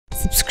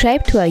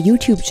Subscribe to our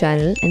YouTube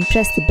channel and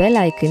press the bell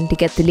icon to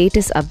get the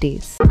latest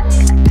updates.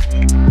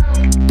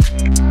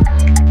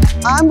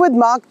 I'm with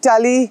Mark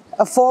Tully,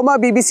 a former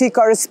BBC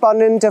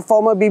correspondent, a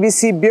former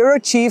BBC bureau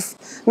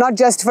chief, not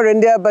just for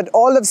India, but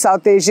all of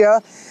South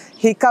Asia.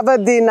 He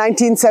covered the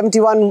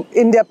 1971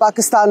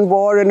 India-Pakistan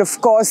war and, of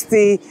course,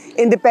 the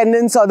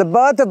independence or the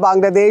birth of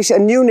Bangladesh, a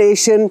new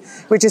nation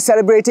which is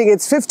celebrating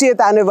its 50th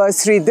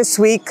anniversary this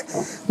week.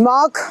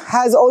 Mark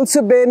has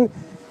also been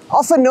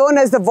often known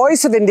as the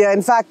voice of India.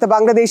 In fact, the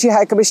Bangladeshi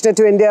High Commissioner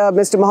to India,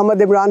 Mr. Mohammed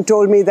Imran,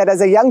 told me that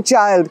as a young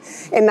child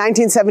in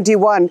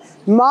 1971,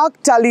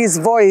 Mark Tully's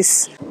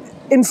voice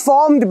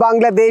informed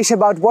Bangladesh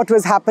about what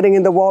was happening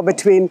in the war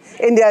between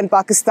India and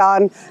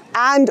Pakistan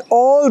and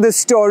all the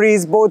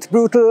stories, both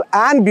brutal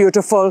and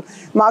beautiful.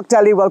 Mark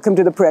Tully, welcome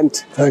to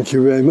ThePrint. Thank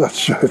you very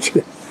much,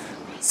 Jyoti.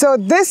 So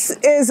this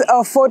is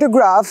a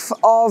photograph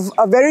of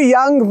a very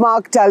young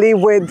Mark Tully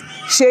with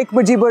Sheikh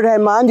Mujibur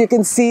Rahman. You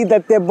can see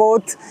that they're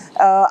both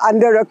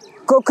under a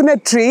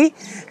coconut tree,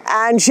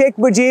 and Sheikh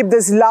Mujib,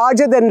 this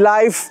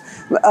larger-than-life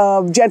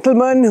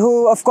gentleman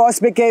who, of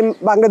course, became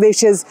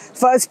Bangladesh's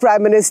first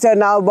Prime Minister,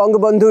 now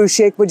Bangabandhu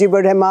Sheikh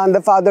Mujibur Rahman,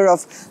 the father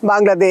of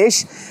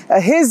Bangladesh.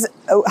 His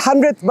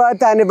 100th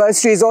birth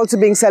anniversary is also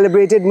being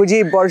celebrated,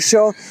 Mujib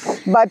Borsho.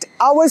 But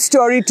our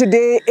story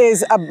today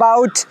is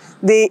about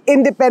the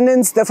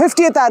independence, the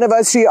 50th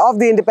anniversary of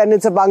the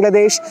independence of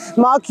Bangladesh.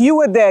 Mark, you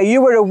were there.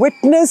 You were a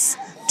witness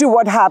to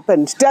what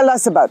happened. Tell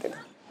us about it.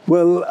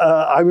 Well,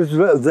 I was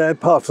there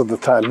part of the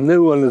time.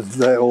 No one is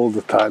there all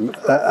the time.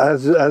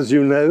 As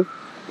you know,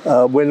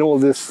 when all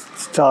this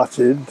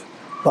started,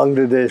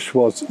 Bangladesh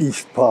was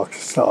East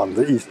Pakistan,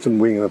 the eastern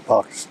wing of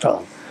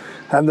Pakistan.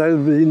 And there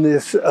had been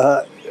this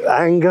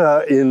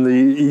anger in the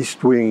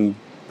East Wing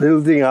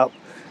building up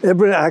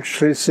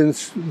actually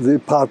since the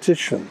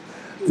partition.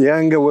 The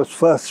anger was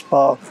first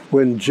sparked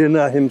when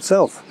Jinnah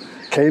himself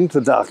came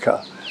to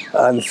Dhaka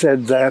and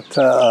said that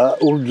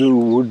Urdu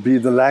would be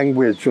the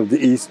language of the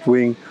East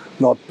Wing,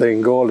 not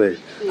Bengali.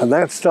 And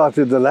that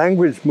started the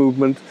language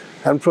movement,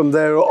 and from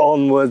there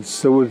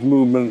onwards there was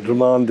movement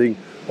demanding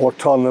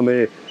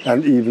autonomy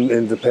and even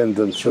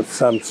independence at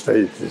some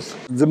stages.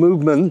 The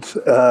movement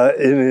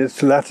in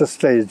its latter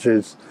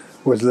stages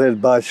was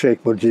led by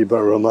Sheikh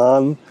Mujibur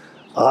Rahman.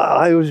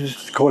 I always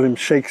used to call him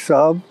Sheikh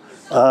Saab.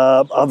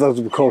 Others,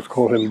 of course,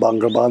 call him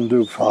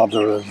Bangabandhu,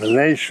 father of the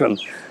nation.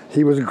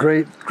 He was a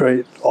great,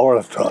 great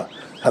orator.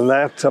 And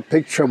that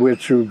picture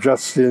which you've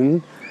just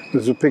seen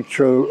was a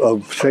picture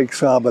of Sheikh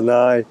Saab and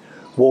I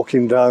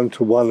walking down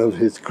to one of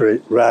his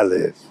great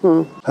rallies.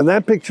 And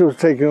that picture was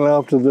taken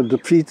after the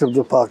defeat of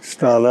the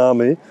Pakistan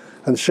army,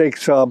 and Sheikh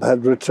Saab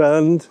had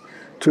returned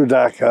to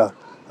Dhaka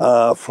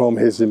from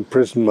his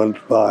imprisonment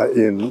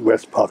in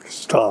West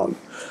Pakistan.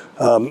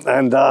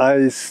 And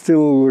I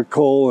still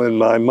recall in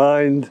my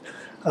mind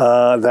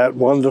that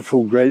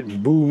wonderful,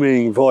 great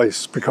booming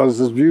voice, because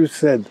as you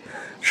said,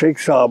 Sheikh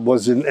Saab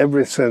was in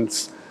every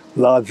sense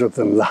larger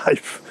than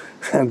life,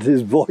 and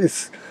his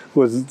voice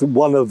was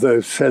one of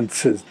those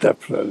senses,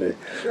 definitely.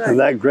 Right. And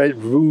that great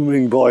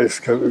booming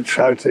voice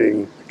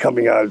shouting,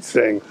 coming out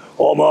saying,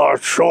 Omar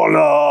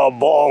Shona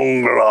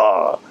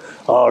Bangla,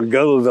 our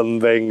golden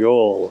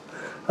Bengal.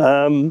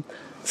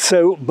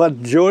 But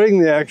during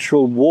the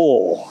actual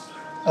war,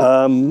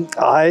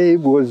 I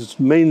was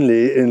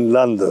mainly in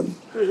London.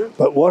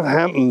 But what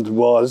happened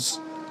was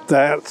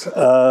that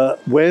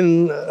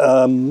when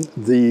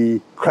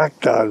the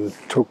crackdown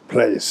took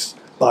place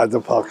by the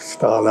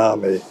Pakistan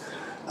army,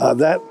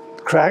 that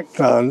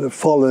crackdown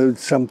followed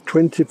some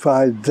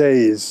 25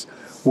 days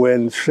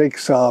when Sheikh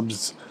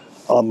Saab's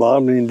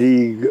Army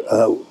League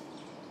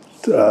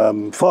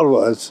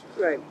followers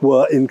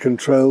were in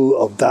control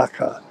of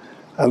Dhaka.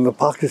 And the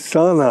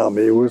Pakistan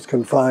army was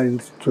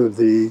confined to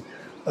the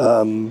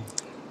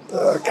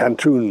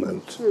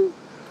cantonment.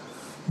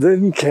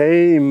 Then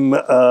came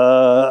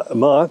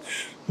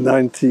March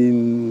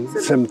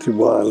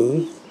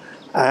 1971,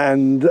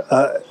 and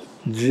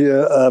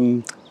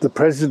the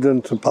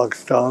president of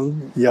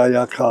Pakistan,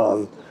 Yahya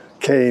Khan,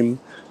 came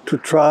to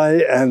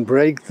try and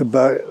break the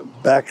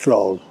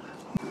backlog.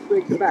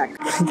 Break the back.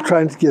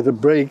 Trying to get a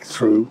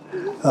breakthrough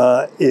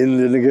in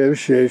the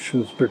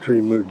negotiations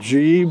between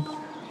Mujib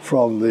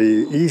from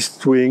the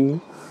East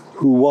Wing,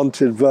 who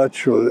wanted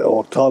virtual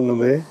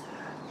autonomy,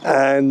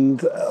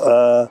 and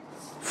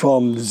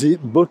from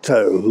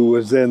Bhutto, who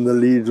was then the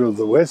leader of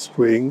the West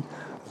Wing,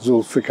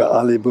 Zulfikar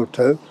Ali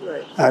Bhutto,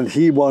 and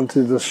he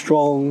wanted a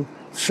strong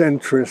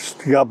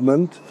centrist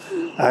government,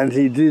 and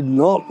he did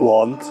not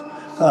want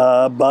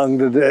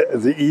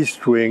Bangladesh, the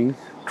East Wing,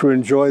 to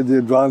enjoy the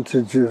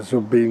advantages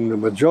of being the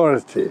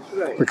majority,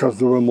 because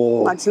there were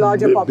much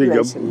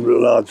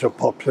larger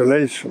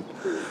population.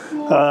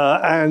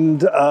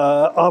 And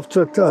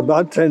after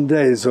about 10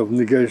 days of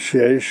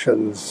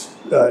negotiations,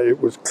 it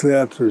was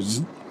clear to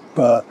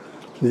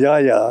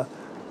Yahya,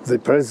 the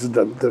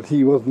president, that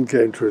he wasn't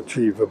going to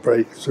achieve a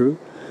breakthrough,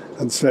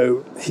 and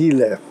so he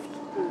left.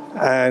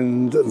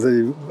 And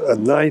the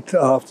night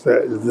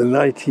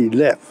he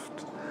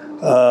left,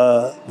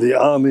 the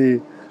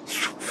army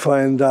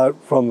find out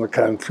from the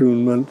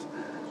cantonment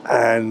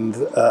and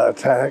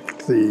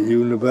attacked the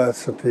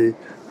university,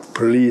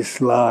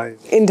 police line.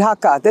 In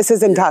Dhaka, this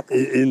is in Dhaka.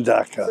 In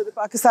Dhaka. So the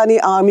Pakistani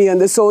army and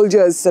the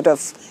soldiers sort of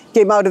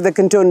came out of the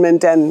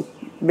cantonment and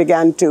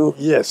began to...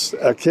 Yes,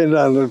 came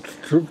out of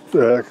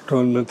the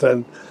cantonment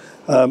and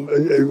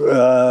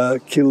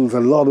killed a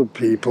lot of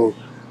people,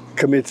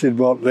 committed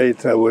what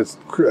later was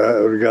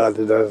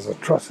regarded as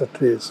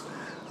atrocities,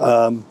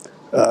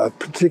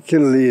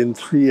 particularly in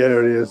three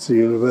areas: the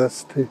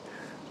university,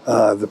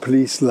 the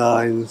police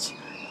lines,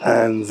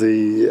 and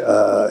the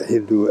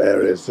Hindu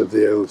areas of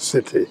the old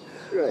city.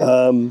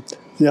 Right.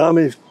 The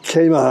army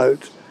came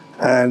out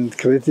and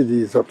committed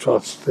these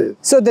atrocities.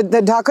 So the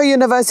Dhaka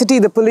University,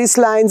 the police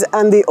lines,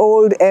 and the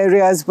old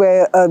areas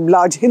where a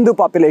large Hindu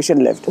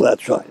population lived.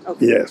 That's right.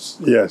 Okay. Yes,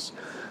 yes.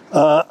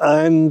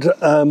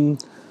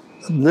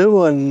 No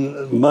one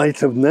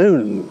might have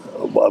known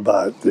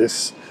about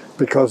this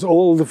because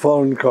all the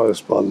foreign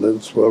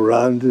correspondents were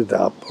rounded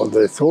up, or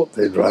they thought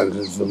they'd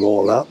rounded them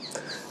all up,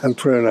 and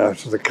thrown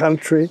out of the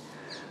country.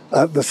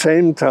 At the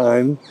same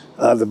time,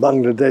 the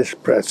Bangladesh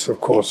press, of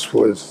course,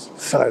 was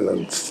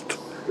silenced.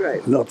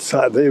 Right.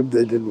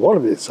 They didn't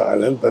want to be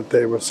silent, but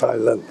they were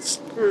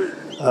silenced.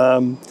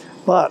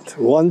 But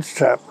one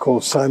chap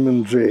called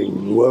Simon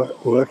Dring,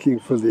 working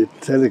for the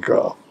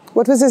Telegraph.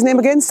 What was his name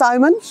again?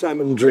 Simon?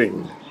 Simon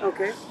Dring.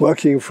 Okay.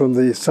 Working from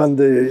the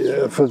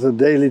for the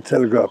Daily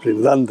Telegraph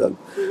in London.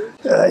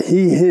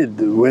 He hid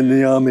when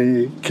the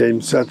army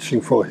came searching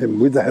for him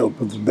with the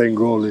help of the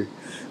Bengali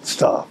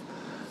staff.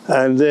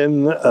 And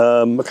then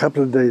a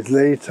couple of days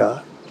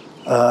later,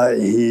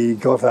 he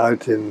got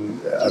out in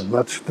as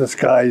much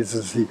disguise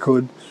as he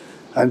could,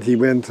 and he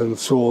went and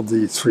saw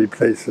these three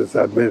places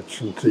I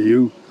mentioned to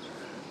you.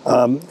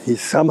 He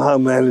somehow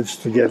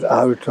managed to get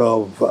out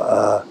of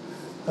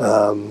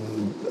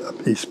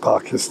East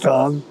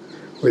Pakistan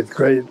with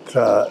great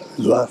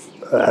luck,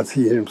 as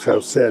he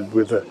himself said,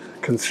 with a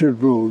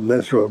considerable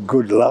measure of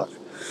good luck,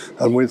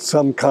 and with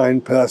some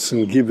kind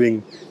person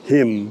giving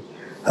him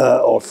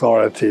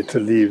authority to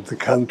leave the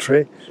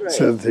country, right,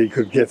 so that he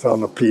could get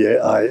on a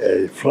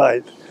PAIA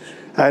flight.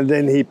 And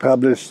then he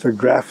published a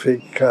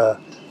graphic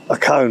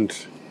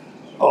account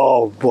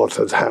of what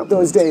had happened.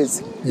 Those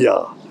days?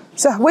 Yeah.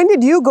 So when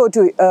did you go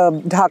to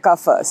Dhaka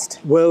first?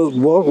 Well,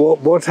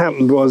 what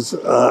happened was,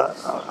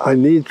 I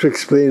need to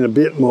explain a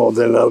bit more,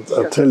 then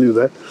I'll tell you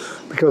that.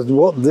 Because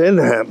what then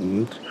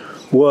happened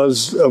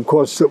was, of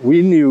course, that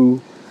we knew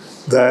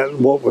that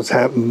what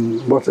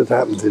had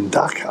happened in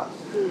Dhaka.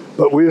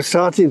 But we were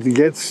starting to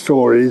get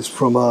stories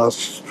from our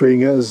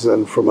stringers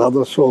and from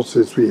other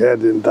sources we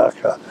had in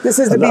Dhaka. This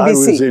is the BBC? I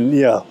was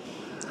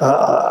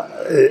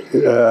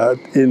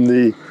in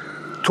the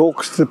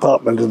talks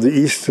department of the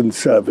Eastern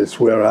Service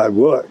where I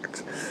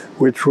worked,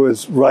 which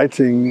was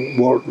writing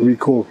what we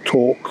call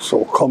talks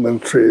or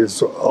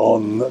commentaries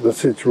on the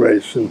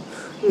situation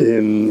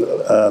in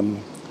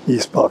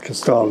East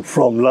Pakistan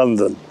from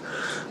London.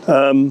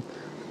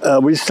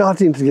 We're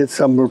starting to get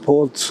some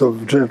reports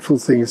of dreadful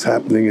things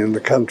happening in the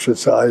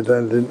countryside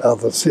and in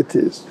other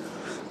cities,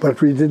 but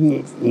we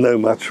didn't know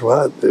much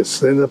about this.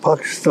 Then the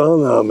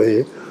Pakistan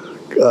army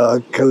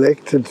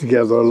collected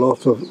together a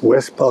lot of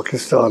West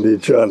Pakistani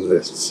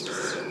journalists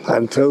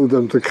and told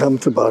them to come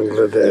to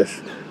Bangladesh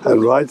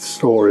and write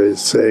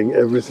stories saying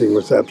everything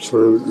was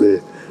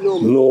absolutely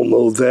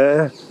normal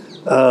there,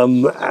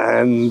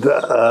 and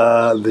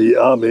the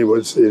army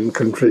was in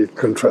complete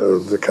control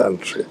of the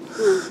country.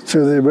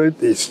 So they wrote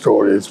these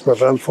stories,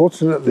 but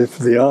unfortunately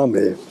for the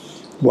army,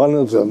 one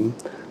of them,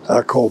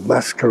 called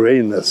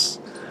Mascarenhas,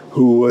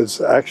 who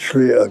was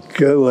actually of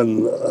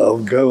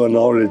Goan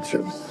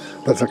origin,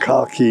 but a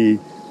Karachi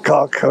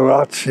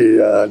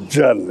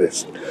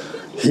journalist,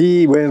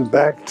 he went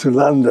back to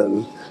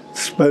London,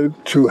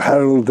 spoke to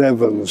Harold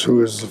Evans, who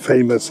was the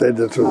famous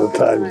editor of the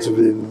Times of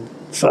the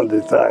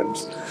Sunday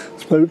Times,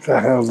 spoke to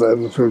Harold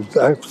Evans, who was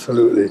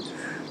absolutely,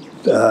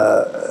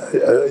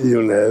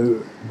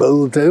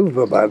 bowled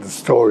over by the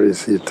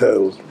stories he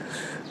told.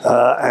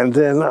 And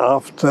then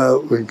after,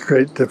 with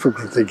great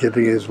difficulty,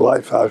 getting his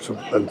wife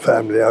and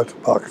family out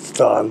of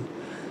Pakistan,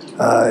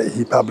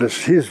 he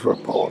published his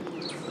report.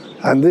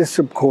 And this,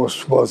 of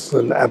course, was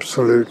an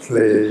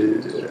absolutely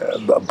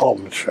a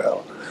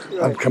bombshell,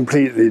 and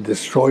completely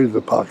destroyed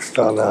the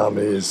Pakistan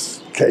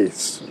Army's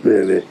case,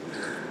 really.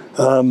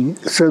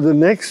 So the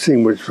next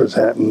thing which was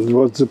happened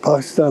was the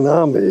Pakistan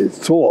Army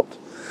thought,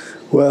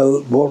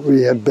 well, what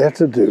we had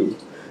better do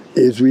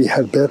is we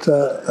had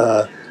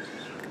better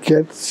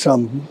get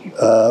some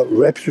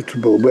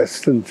reputable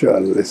Western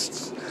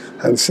journalists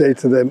and say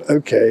to them,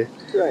 okay,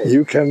 right,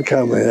 you can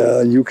come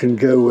here, you can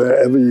go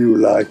wherever you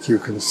like, you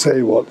can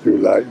say what you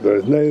like, there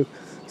is no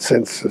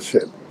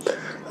censorship.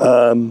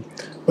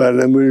 But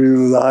then we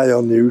rely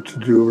on you to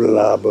do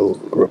reliable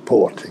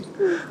reporting.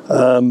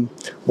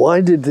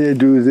 Why did they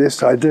do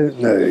this? I don't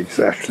know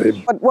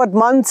exactly. What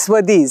months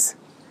were these?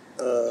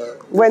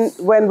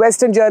 When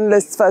Western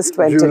journalists first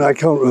went in? I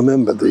can't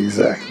remember the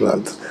exact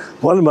month.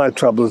 One of my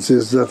troubles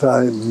is that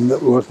I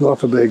was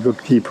not a very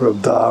good keeper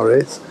of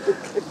diaries,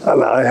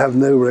 And I have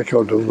no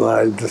record of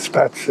my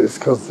dispatches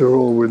because they're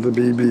all with the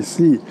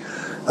BBC.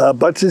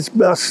 But it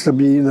must have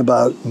been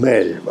about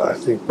May, I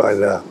think, by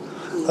now.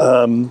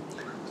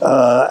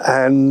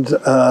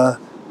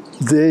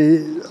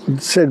 They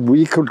said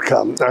we could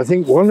come. I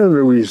think one of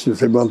the reasons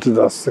they wanted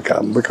us to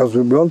come, because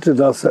they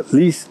wanted us at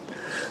least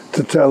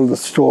to tell the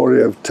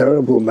story of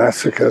terrible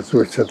massacres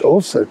which had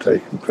also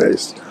taken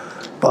place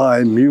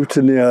by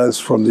mutineers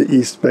from the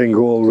East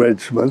Bengal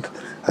Regiment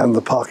and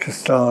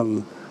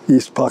the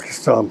East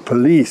Pakistan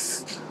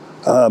Police,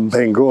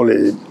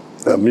 Bengali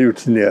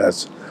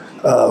mutineers,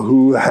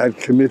 who had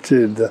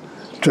committed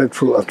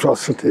dreadful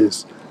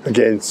atrocities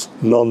against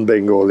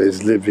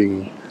non-Bengalis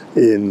living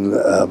in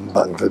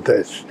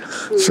Bangladesh.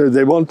 So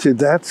they wanted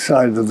that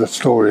side of the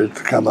story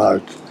to come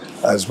out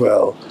as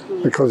well,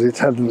 because it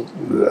hadn't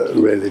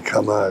really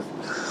come out.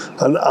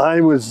 And I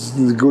was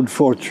the good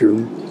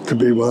fortune to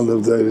be one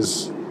of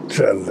those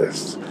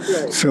journalists.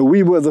 Right. So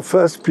we were the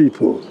first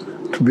people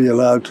to be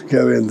allowed to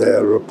go in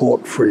there,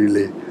 report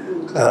freely,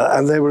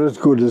 and they were as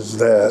good as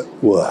their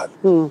word.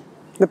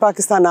 The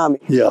Pakistan Army?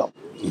 Yeah.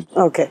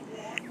 Okay.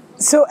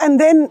 So, and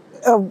then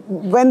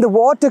when the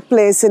war took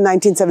place in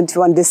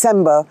 1971,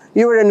 December,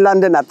 you were in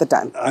London at the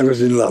time? I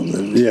was in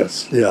London,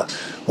 yes, yeah.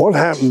 What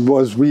happened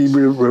was we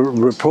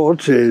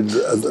reported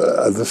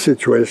the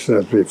situation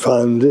as we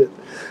found it.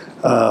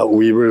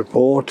 We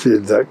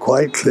reported that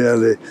quite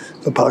clearly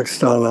the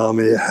Pakistan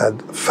Army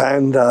had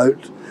fanned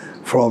out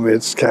from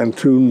its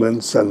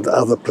cantonments and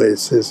other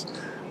places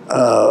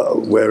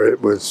where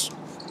it was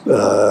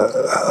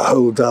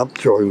holed up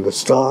during the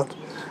start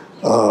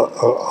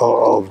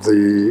of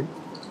the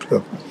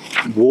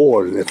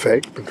war, in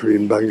effect,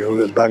 between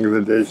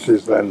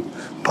Bangladeshis and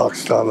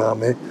Pakistan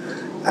Army,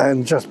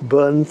 and just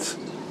burnt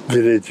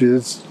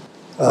villages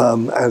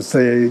as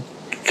they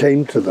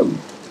came to them.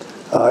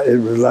 It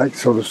was like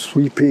sort of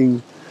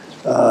sweeping,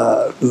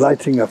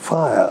 lighting a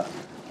fire,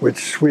 which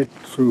swept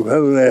through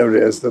whole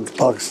areas that the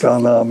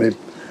Pakistan Army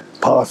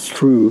passed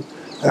through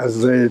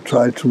as they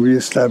tried to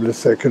re-establish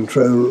their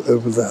control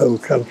over the whole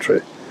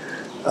country.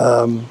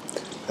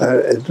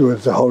 It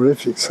was a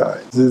horrific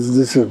sight.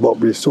 This is what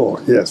we saw,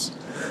 yes.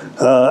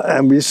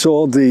 And we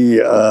saw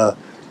the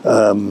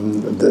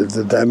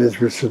damage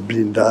which had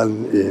been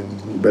done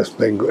in West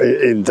Bengal,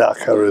 in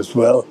Dhaka as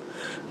well.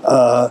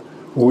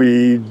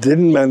 We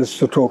didn't manage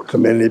to talk to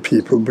many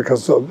people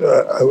because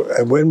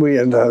when we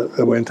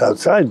went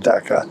outside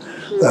Dhaka,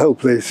 the whole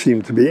place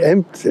seemed to be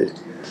empty.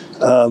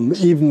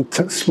 Even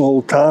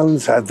small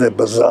towns had their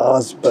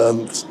bazaars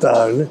burnt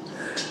down,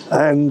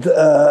 and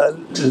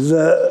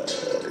the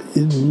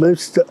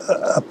most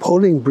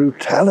appalling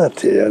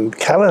brutality and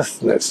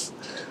callousness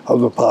of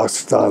the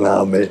Pakistan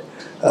Army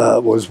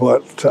was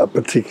what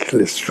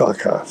particularly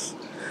struck us.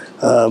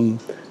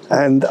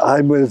 And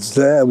I was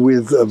there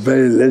with a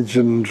very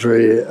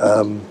legendary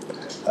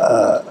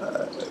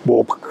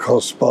war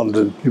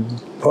correspondent. You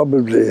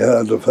probably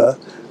heard of her,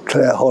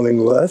 Claire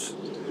Hollingworth.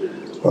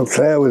 Well,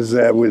 Claire was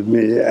there with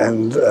me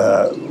and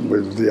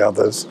with the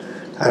others,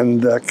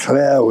 and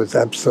Claire was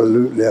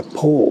absolutely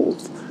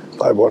appalled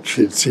by what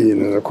she'd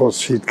seen. And of course,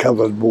 she'd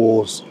covered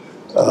wars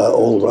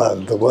all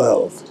around the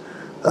world.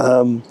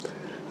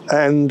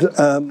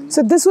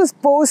 So this was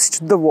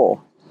post the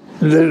war?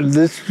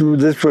 This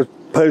was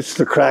post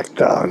the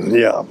crackdown,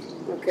 yeah.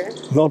 Okay.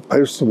 Not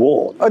post the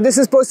war. Oh, this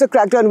is post the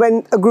crackdown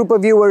when a group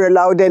of you were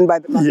allowed in by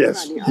the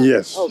Pakistani Army?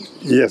 Yes, okay.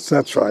 Yes,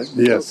 that's right,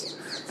 yes. Okay.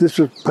 This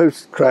was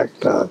post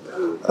crackdown.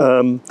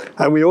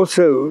 And we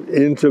also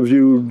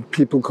interviewed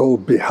people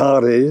called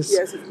Biharis,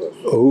 yes, of course,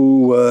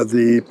 who were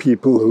the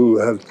people who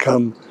had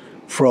come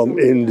from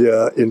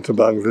India into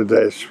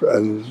Bangladesh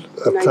and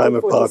at a time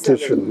of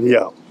partition,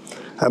 yeah,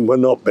 and were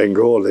not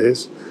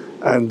Bengalis,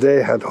 and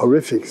they had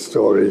horrific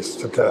stories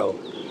to tell.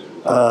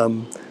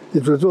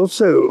 It was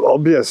also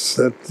obvious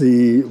that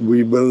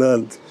we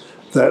learnt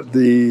that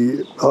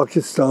the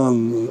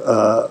Pakistan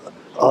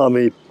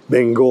Army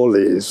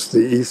Bengalis,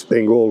 the East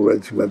Bengal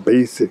Regiment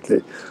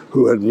basically,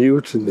 who had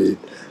mutinied,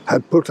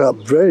 had put up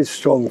very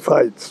strong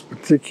fights,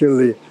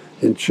 particularly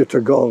in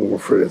Chittagong,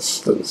 for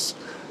instance.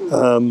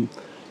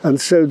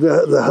 And so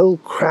the whole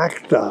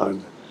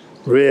crackdown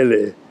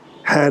really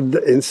had,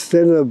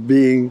 instead of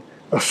being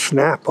a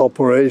snap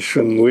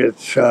operation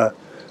which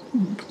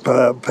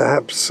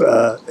perhaps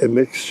a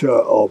mixture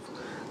of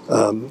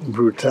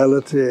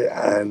brutality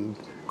and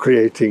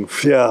creating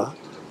fear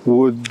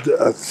would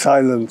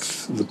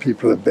silence the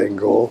people of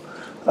Bengal.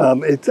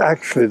 It's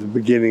actually the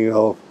beginning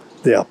of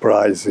the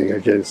uprising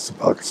against the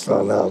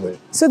Pakistan Army.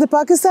 So the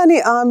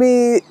Pakistani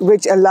Army,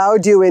 which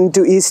allowed you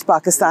into East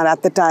Pakistan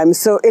at the time,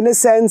 so in a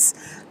sense,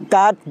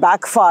 that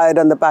backfired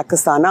on the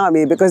Pakistan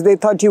Army because they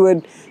thought you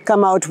would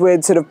come out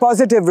with sort of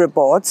positive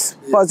reports,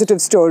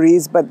 positive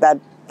stories, but that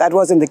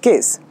wasn't the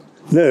case.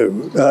 No,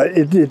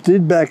 it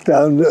did back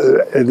down.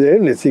 The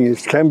only thing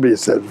that can be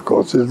said, of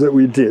course, is that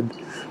we did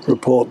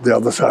report the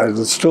other side of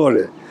the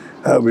story.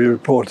 We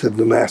reported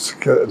the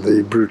massacre,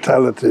 the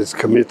brutalities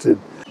committed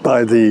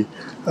by the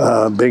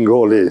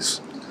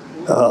Bengalis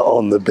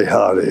on the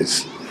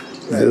Biharis.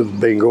 the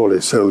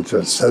Bengali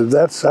soldiers. So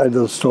that side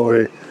of the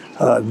story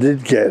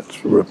did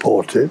get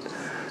reported.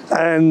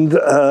 And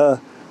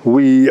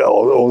we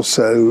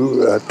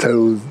also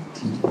told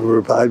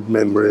revived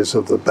memories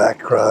of the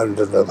background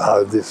and of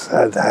how this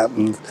had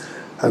happened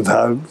and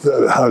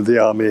how the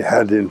army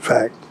had in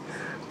fact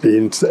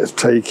been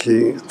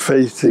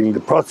facing the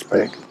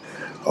prospect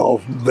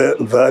of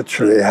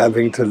virtually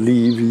having to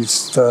leave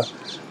East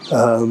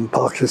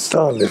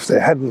Pakistan if they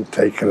hadn't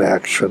taken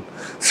action.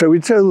 So we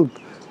told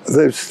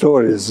those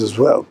stories as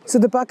well. So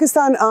the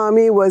Pakistan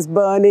army was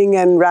burning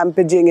and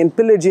rampaging and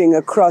pillaging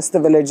across the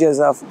villages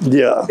of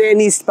then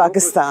East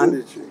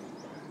Pakistan.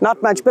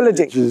 Not much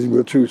pillaging. Villages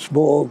were too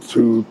small,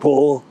 too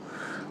poor.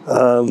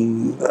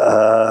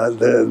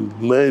 They're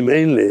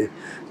mainly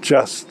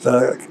just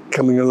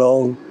coming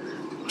along,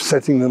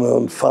 setting them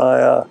on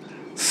fire,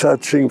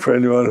 searching for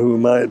anyone who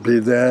might be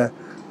there,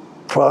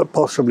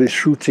 possibly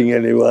shooting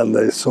anyone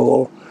they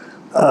saw,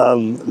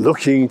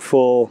 looking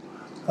for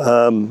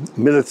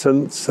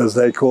militants, as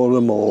they call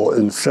them, or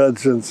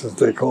insurgents, as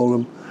they call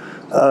them.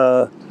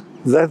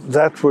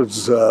 That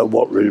was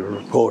what we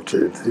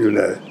reported, you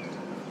know.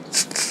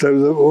 So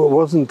there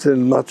wasn't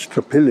much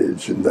to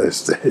pillage in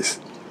those days.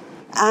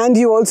 And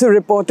you also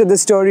reported the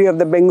story of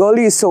the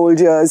Bengali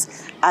soldiers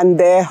and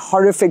their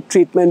horrific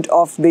treatment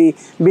of the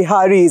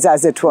Biharis,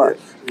 as it were.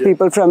 Yes, yes.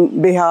 People from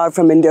Bihar,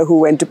 from India, who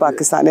went to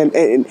Pakistan,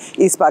 in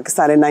East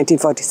Pakistan in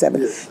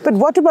 1947. Yes. But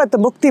what about the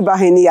Mukti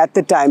Bahini at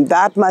the time?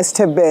 That must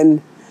have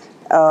been...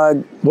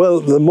 Well,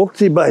 the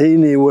Mukti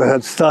Bahini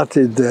had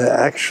started their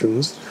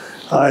actions.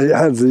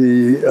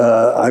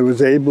 I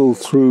was able,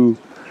 through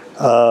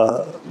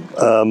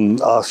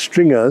our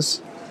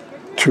stringers,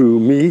 to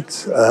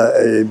meet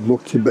a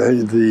Mukti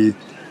Bahini,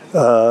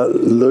 the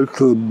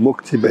local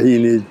Mukti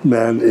Bahini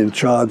man in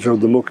charge of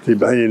the Mukti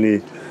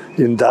Bahini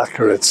in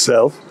Dhaka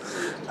itself.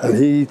 And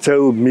he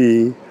told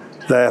me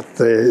that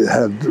they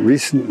had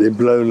recently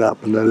blown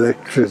up an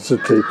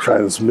electricity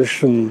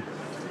transmission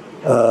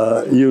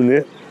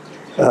unit,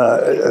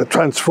 a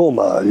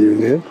transformer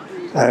unit,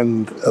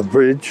 and a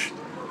bridge.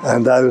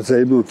 And I was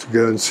able to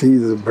go and see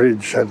the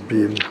bridge had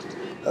been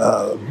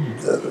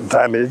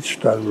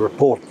damaged and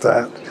report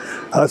that.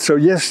 So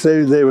yes,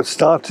 they were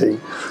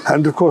starting.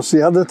 And of course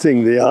the other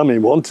thing the army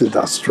wanted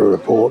us to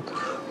report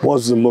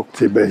was the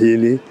Mukti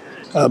Bahini,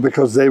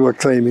 because they were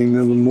claiming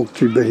that the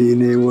Mukti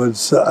Bahini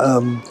was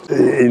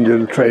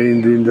Indian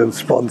trained, Indian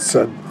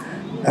sponsored,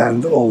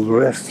 and all the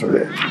rest of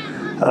it.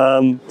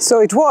 So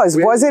it was.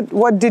 Was it?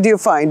 What did you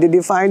find? Did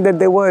you find that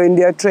they were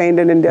India trained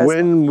and India?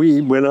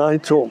 When I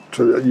talked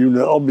to, you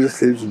know,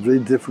 obviously it was very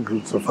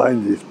difficult to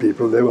find these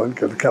people. They weren't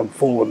going to come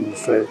forward and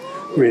say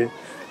we.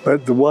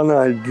 But the one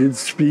I did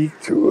speak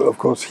to, of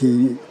course,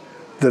 he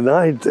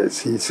denied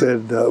this. He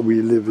said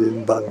we live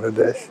in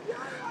Bangladesh,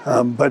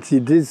 but he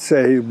did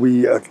say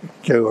we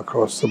go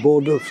across the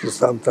border for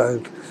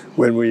sometimes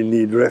when we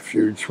need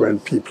refuge, when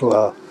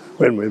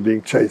we're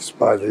being chased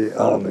by the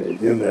army,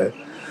 you know.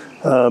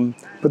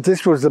 But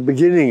this was the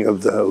beginning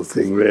of the whole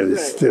thing, really,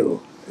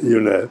 still, you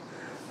know.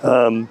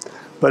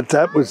 But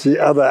that was the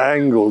other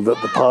angle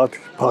that the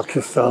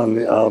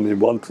Pakistani army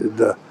wanted.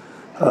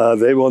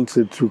 They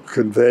wanted to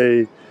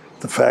convey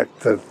the fact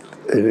that,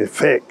 in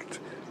effect,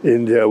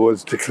 India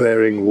was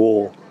declaring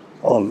war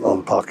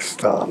on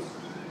Pakistan.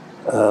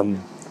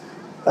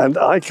 And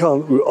I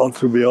can't,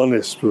 to be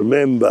honest,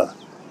 remember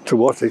to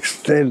what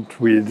extent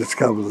we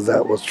discovered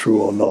that was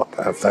true or not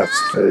at that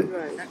stage.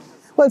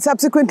 Well,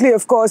 subsequently,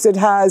 of course, it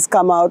has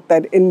come out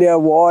that India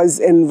was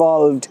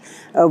involved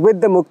with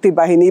the Mukti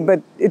Bahini,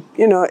 but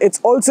it's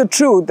also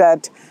true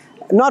that,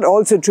 not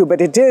also true, but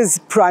it is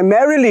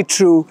primarily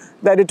true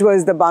that it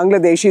was the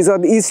Bangladeshis or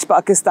the East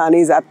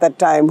Pakistanis at that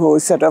time who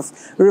sort of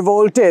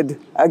revolted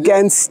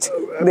against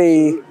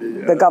the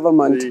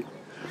government.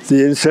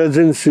 The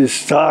insurgency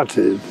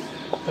started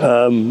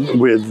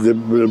with the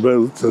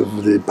revolt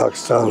of the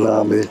Pakistan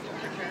army,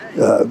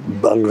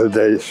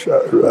 Bangladesh,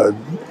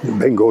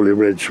 Bengali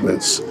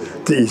regiments,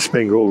 the East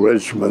Bengal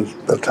regiment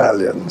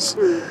battalions,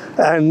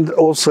 and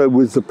also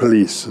with the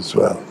police as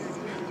well,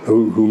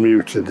 who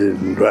mutinied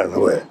and ran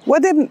away. Were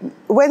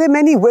there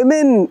many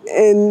women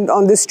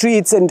on the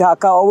streets in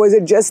Dhaka, or was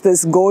it just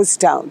this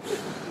ghost town?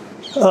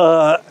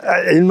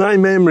 In my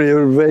memory, there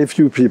were very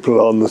few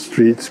people on the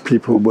streets.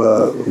 People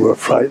were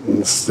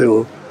frightened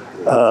still.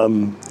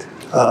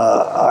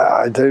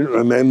 I don't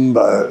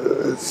remember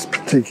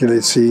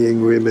particularly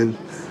seeing women.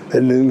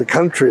 And in the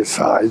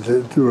countryside,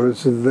 it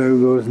was as though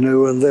there was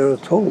no one there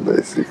at all,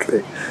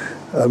 basically.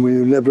 And we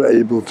were never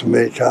able to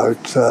make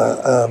out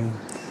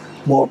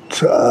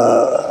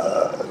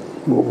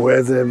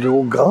where they'd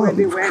all gone,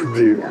 to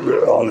be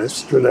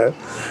honest, you know.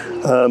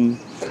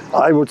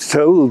 I was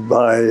told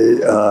by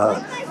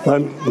my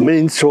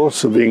main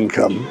source of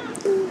income,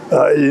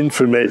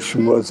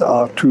 information was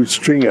our two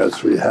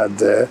stringers we had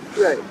there.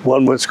 Right.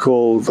 One was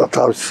called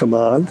Atal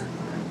Samad,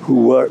 who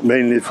worked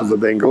mainly for the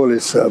Bengali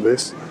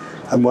service,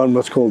 and one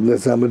was called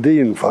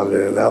Nizamuddin,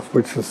 funnily enough,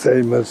 which is the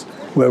same as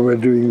where we're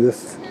doing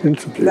this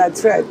interview.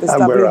 That's right.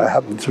 And where I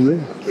happen to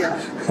live. Yeah.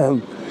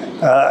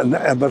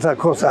 But of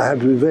course I had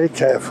to be very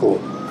careful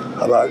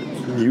about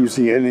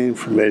using any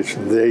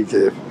information they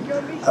gave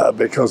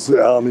because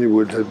the army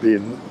would have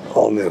been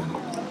on him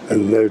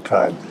in no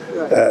time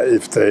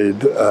if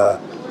they'd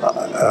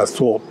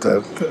thought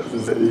that,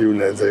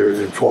 they were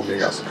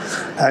informing us.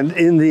 And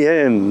in the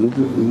end,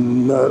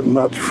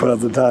 much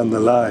further down the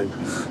line,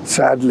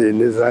 sadly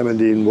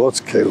Nizamuddin was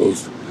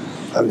killed,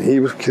 and he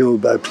was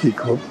killed by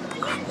people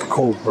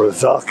called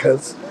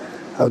Razakas.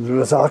 And the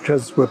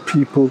Razakas were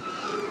people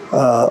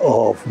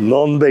of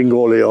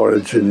non-Bengali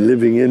origin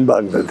living in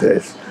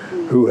Bangladesh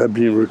who had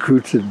been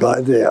recruited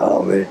by the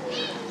army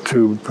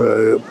to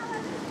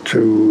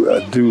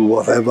do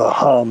whatever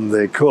harm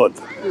they could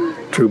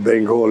to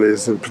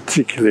Bengalis, and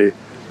particularly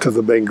to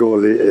the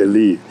Bengali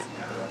elite.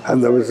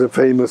 And there was a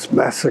famous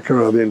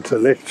massacre of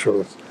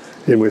intellectuals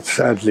in which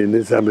sadly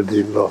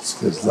Nizamuddin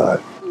lost his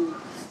life.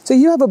 So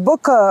you have a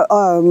book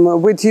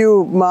with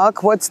you,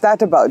 Mark. What's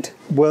that about?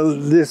 Well,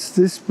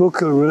 this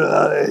book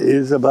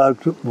is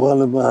about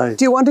one of my...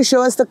 Do you want to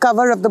show us the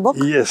cover of the book?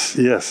 Yes,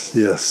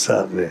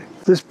 certainly.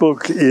 This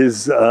book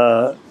is...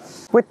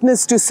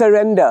 Witness to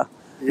Surrender,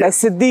 by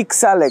Siddiq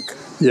Salik.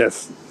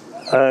 Yes,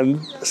 and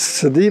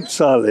Siddiq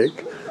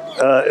Salik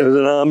was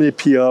an army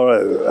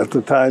PRO. At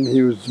the time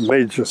he was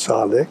Major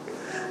Salik,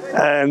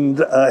 and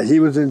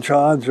he was in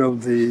charge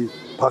of the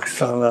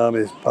Pakistan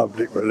Army's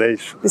public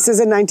relations. This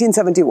is in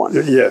 1971.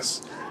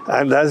 Yes,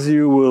 and as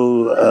you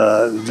will,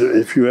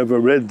 if you ever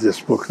read this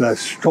book, and I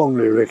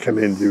strongly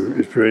recommend you,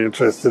 if you're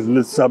interested in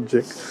this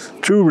subject,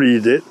 to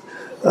read it,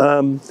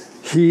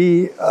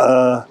 he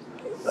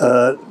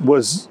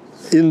was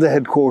in the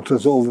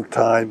headquarters all the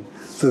time.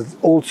 There's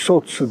all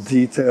sorts of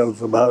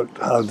details about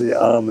how the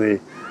army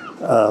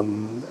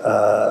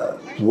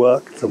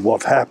worked and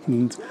what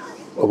happened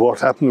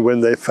when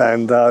they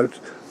found out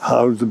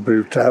how the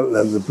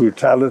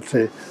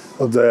brutality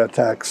of their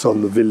attacks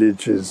on the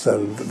villages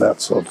and that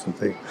sort of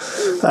thing.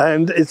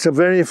 And it's a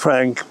very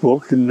frank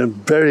book and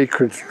very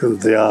critical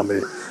of the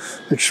army.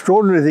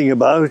 Extraordinary thing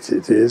about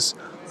it is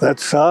that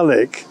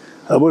Salik,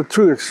 well,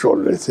 two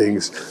extraordinary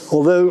things.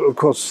 Although, of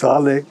course,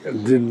 Salik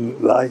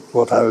didn't like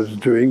what I was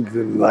doing,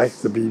 didn't like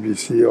the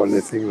BBC or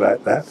anything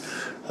like that,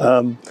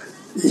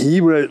 he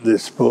wrote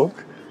this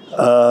book.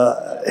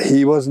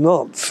 He was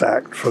not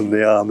sacked from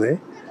the army.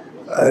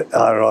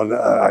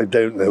 I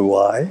don't know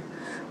why.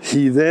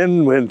 He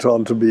then went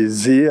on to be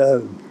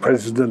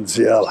President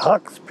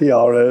Zia-ul-Haq's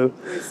PRO,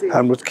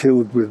 and was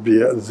killed with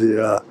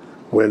Zia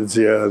when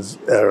Zia's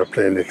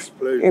aeroplane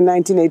exploded. In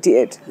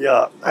 1988.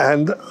 Yeah,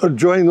 and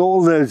during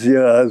all those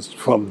years,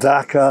 from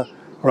Dhaka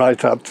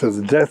right up to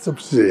the death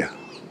of Zia,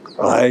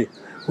 I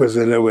was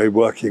in a way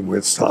working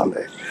with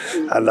Saleh.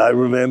 And I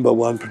remember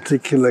one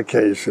particular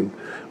occasion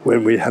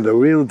when we had a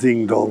real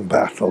ding-dong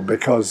battle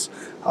because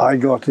I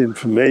got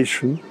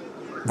information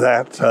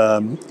that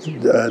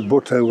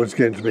Bhutto was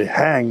going to be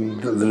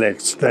hanged the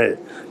next day.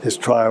 His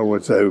trial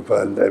was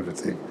over and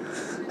everything.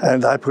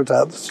 And I put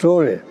out the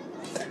story.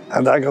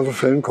 And I got a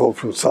phone call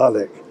from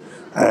Salik,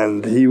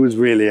 and he was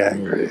really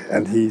angry.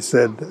 And he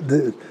said,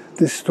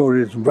 this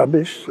story is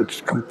rubbish,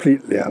 it's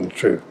completely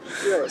untrue.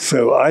 Yes.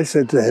 So I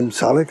said to him,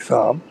 Salik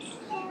Saab,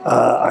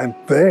 I'm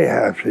very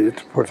happy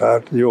to put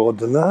out your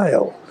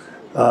denial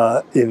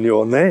in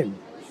your name.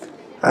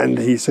 And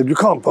he said, you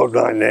can't put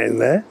my name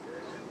there.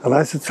 And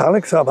I said,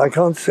 Salik Saab, I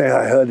can't say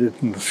I heard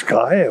it in the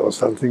sky or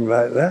something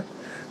like that.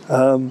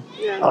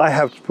 I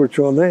have to put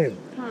your name.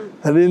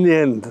 And in the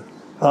end,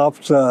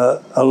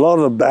 after a lot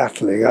of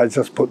battling, I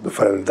just put the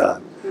phone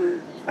down.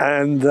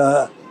 And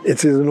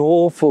it is an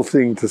awful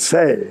thing to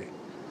say,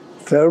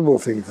 terrible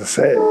thing to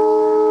say,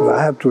 but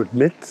I have to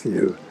admit to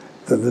you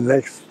that the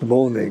next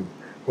morning,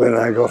 when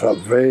I got up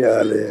very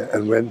early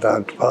and went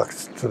down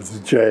to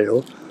the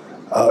jail,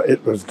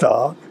 it was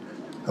dark,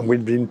 and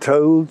we'd been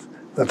told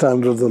that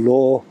under the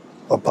law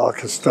of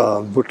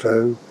Pakistan,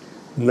 Bhutto,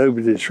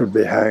 nobody should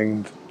be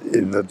hanged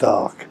in the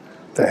dark.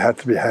 They had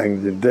to be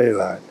hanged in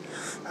daylight.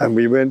 And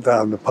we went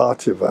down, the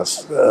party of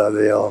us,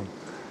 early on,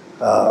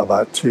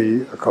 about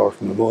 3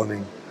 o'clock in the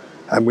morning,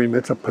 and we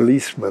met a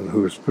policeman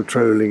who was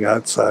patrolling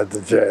outside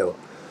the jail.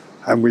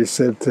 And we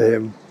said to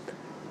him,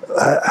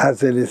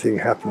 has anything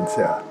happened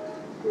here?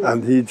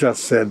 And he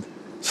just said,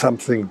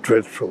 something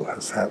dreadful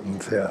has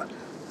happened here,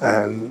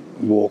 and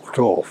walked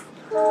off.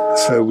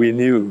 So we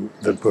knew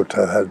that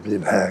Bhutto had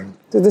been hanged.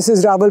 So this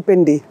is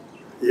Rawalpindi?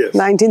 Yes.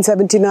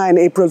 1979,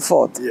 April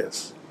 4th.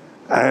 Yes.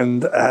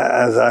 And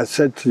as I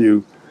said to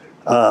you,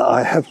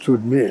 I have to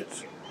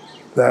admit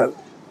that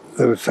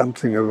there was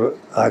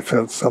I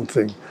felt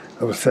something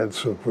of a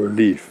sense of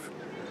relief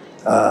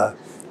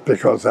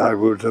because I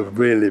would have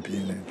really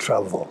been in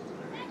trouble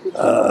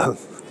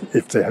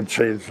if they had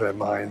changed their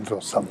minds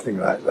or something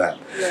like that.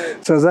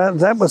 Right. So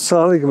that was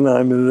Salik and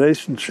I in a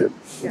relationship.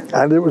 Yeah.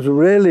 And it was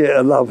really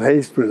a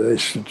love-hate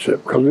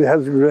relationship because we had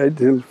a great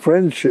deal of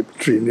friendship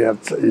between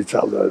each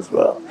other as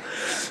well.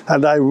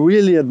 And I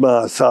really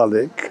admire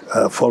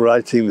Salik for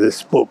writing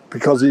this book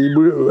because he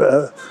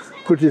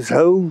put his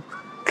whole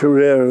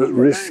career at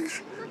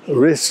risk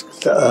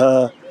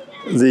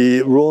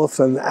the wrath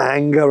and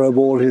anger of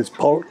all his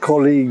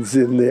colleagues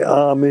in the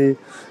army,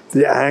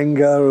 the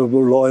anger of the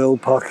loyal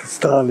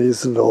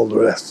Pakistanis and all the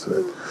rest of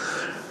it.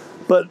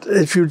 But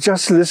if you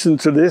just listen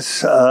to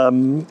this,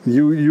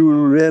 you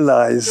will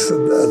realize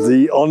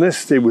the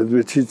honesty with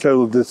which he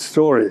told this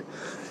story.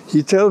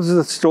 He tells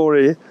the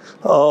story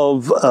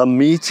of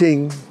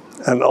meeting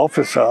an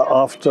officer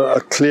after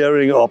a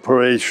clearing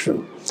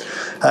operation.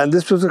 And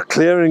this was a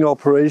clearing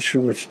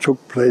operation which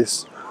took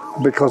place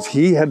because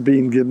he had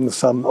been given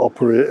some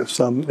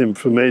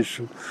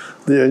information.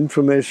 The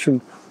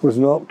information was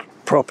not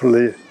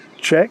properly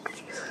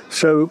checked,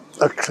 so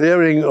a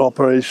clearing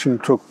operation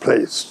took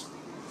place.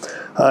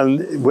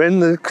 And when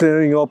the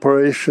clearing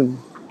operation,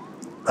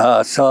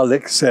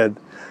 Salik said,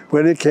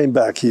 when he came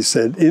back, he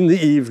said, in the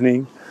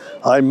evening,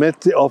 I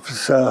met the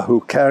officer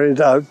who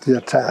carried out the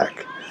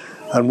attack,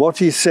 and what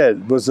he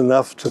said was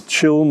enough to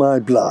chill my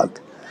blood.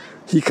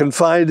 He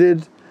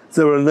confided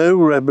there were no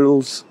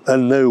rebels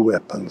and no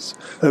weapons,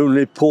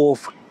 only poor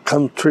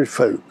country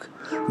folk,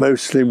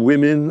 mostly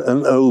women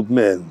and old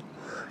men,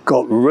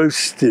 got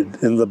roasted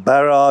in the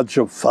barrage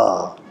of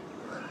fire.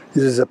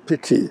 It is a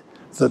pity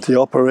that the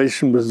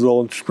operation was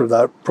launched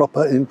without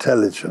proper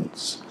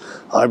intelligence.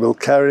 I will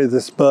carry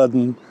this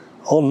burden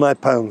on my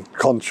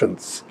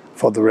conscience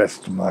for the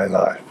rest of my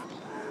life.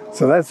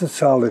 So that's a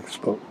Salik's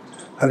book.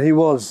 And he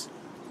was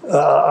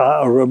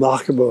a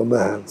remarkable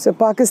man. So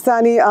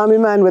Pakistani army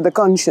man with a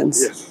conscience.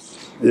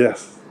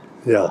 Yes,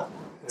 yeah.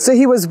 So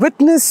he was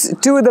witness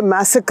to the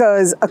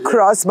massacres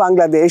across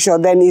Bangladesh or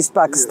then East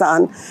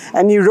Pakistan,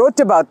 and he wrote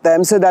about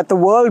them so that the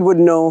world would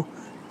know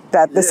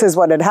that this is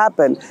what had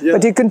happened.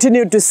 But he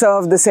continued to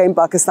serve the same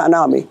Pakistan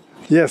army.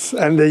 Yes,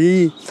 and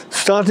he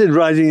started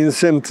writing in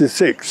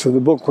 76, and the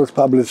book was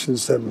published in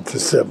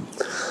 77.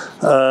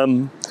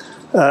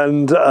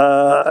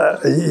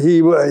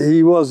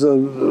 He was a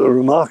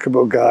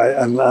remarkable guy,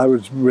 and I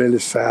was really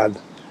sad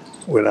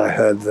when I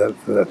heard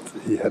that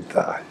he had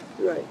died.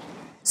 Right.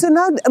 So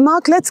now,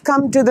 Mark, let's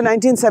come to the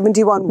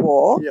 1971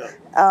 war.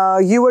 Yeah.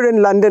 You were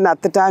in London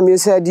at the time. You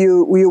said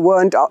you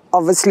weren't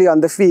obviously on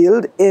the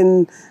field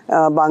in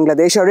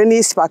Bangladesh or in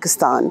East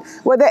Pakistan.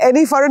 Were there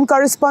any foreign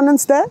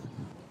correspondents there?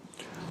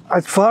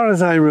 As far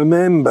as I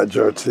remember,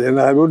 Jyoti, and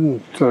I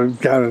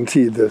wouldn't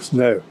guarantee this,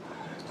 no.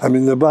 I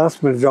mean, the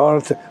vast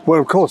majority, well,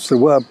 of course, there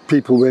were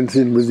people who went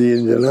in with the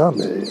Indian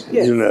Army,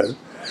 you know.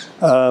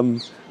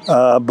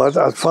 But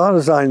as far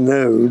as I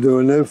know, there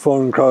were no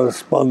foreign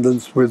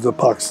correspondents with the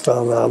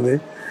Pakistan Army.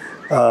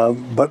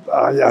 But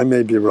I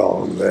may be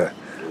wrong there.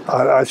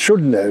 I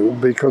should know,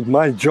 because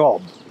my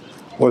job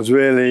was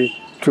really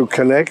to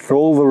collect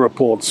all the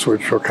reports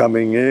which were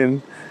coming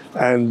in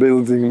and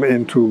building them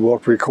into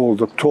what we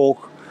called a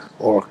talk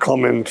or a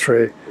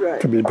commentary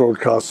to be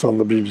broadcast on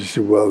the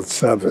BBC World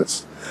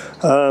Service.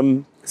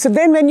 So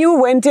then when you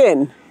went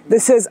in,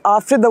 this is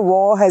after the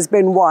war has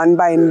been won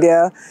by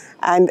India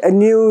and a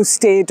new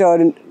state or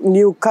a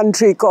new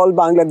country called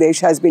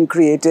Bangladesh has been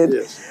created.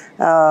 Yes.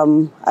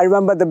 I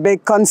remember the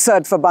big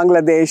concert for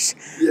Bangladesh.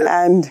 Yes.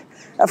 And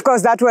of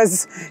course that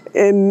was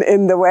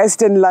in the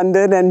West in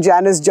London, and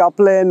Janis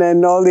Joplin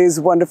and all these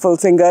wonderful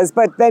singers.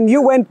 But then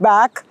you went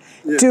back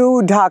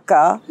to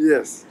Dhaka.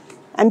 Yes.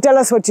 And tell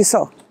us what you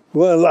saw.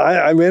 Well,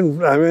 I went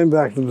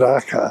back to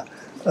Dhaka,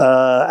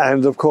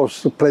 and of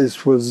course the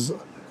place was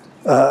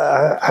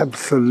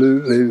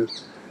absolutely,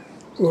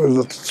 well,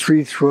 the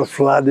streets were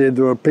flooded,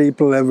 there were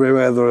people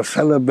everywhere, there were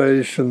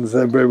celebrations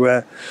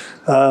everywhere,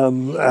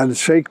 and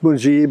Sheikh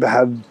Mujib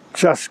had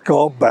just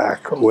got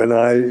back when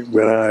I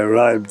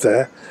arrived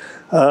there,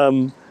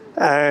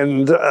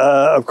 and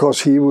of course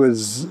he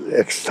was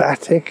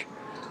ecstatic,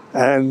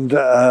 and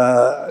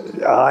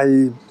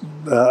I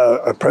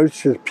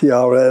approached his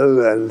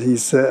PRO, and he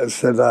said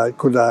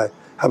could I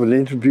have an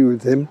interview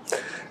with him?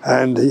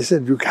 And he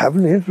said, you have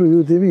an interview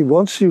with him? He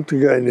wants you to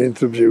go and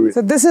interview him.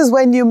 So this is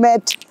when you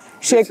met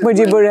Sheikh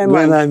Mujibur Rahman?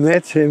 When I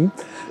met him,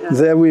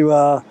 there we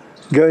were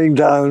going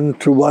down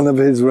to one of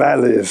his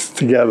rallies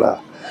together.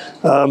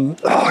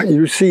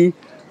 You see,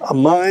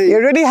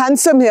 You're really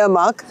handsome here,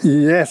 Mark.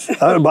 Yes,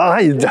 I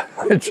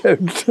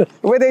don't.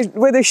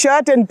 With a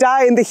shirt and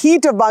tie in the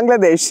heat of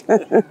Bangladesh.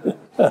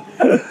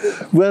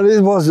 Well,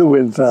 it was the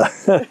winter.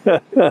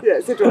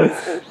 Yes, it was.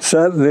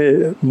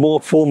 Certainly more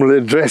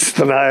formally dressed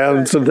than I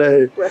am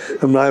today.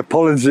 And my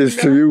apologies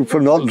to you for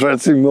not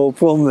dressing more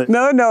formally.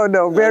 No.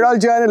 We're all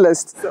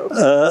journalists. So.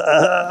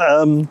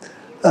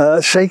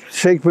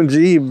 Sheikh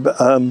Mujib,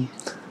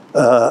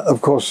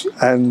 of course,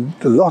 and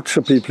lots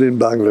of people in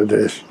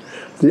Bangladesh,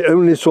 the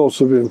only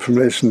source of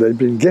information they've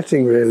been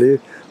getting really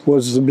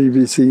was the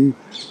BBC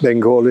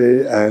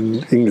Bengali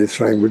and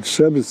English language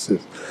services.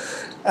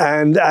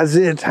 And as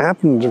it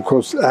happened, of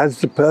course,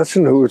 as the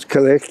person who was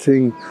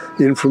collecting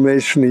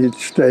information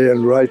each day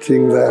and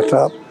writing that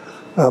up,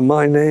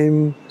 my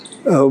name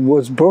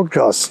was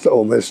broadcast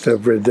almost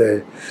every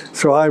day.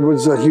 So I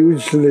was a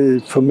hugely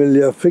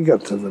familiar figure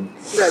to them.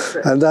 That's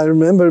right. And I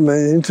remember my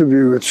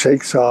interview with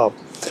Sheikh Saab,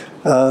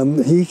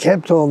 he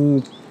kept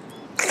on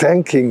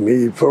thanking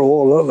me for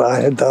all that I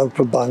had done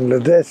for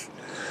Bangladesh.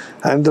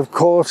 And of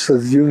course,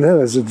 as you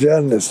know, as a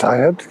journalist, I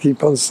had to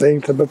keep on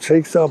saying to but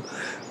Sheikh Saab,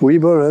 we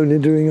were only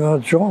doing our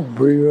job.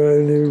 We were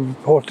only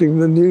reporting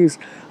the news.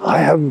 I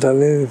haven't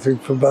done anything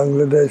for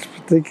Bangladesh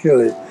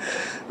particularly.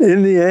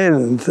 In the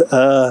end,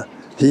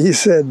 he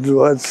said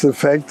what's the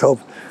effect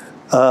of,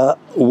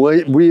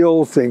 we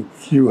all think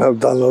you have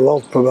done a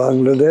lot for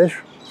Bangladesh,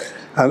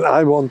 and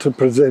I want to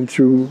present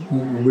you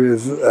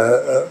with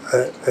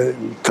a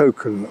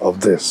token of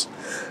this.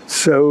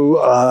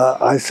 So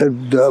I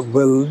said,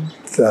 well,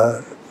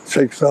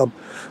 Sheikh Saab,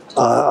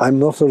 I'm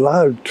not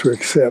allowed to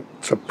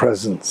accept a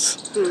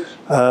presents.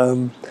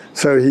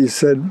 So he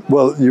said,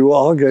 well, you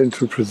are going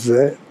to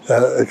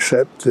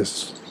accept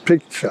this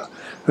picture.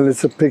 And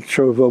it's a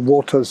picture of a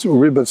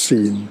river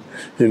scene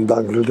in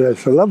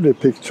Bangladesh, a lovely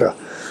picture.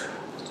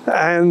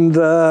 And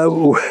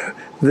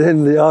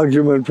then the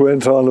argument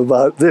went on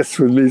about this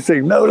with me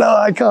saying, no,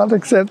 I can't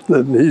accept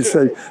it. And he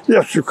said,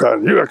 yes, you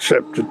can, you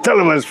accept it, tell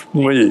him it's for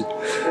me.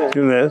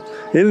 You know,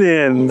 in the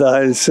end,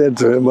 I said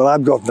to him, well,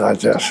 I've got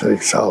Nadia Sheikh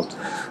Saab.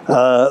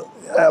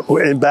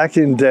 Back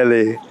in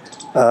Delhi,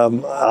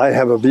 I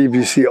have a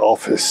BBC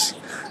office,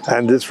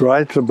 and it's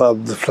right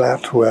above the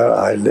flat where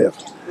I live.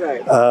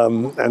 Right.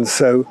 And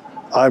so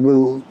I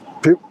will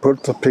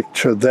put the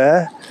picture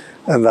there,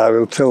 and I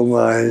will tell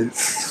my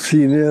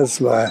seniors,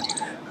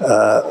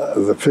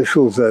 the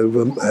officials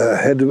over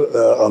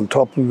on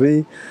top of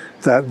me,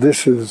 that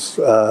this is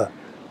the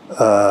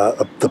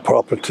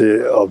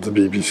property of the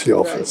BBC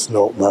office,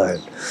 not mine.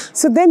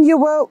 So then you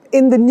were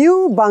in the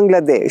new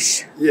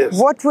Bangladesh. Yes.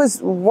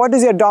 What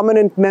is your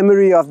dominant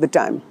memory of the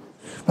time?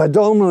 My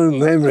dominant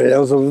memory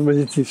was of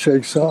meeting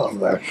Sheikh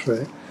Saab,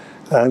 actually,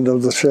 and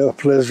of the sheer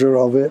pleasure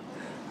of it.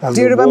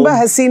 Do you remember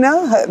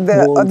Hasina,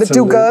 the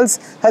two girls,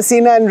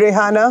 Hasina and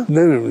Rehana?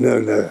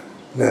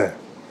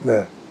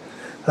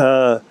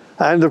 No.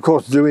 And of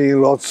course,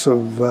 doing lots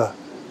of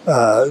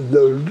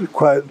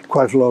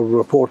quite a lot of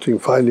reporting,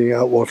 finding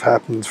out what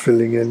happens,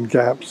 filling in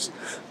gaps,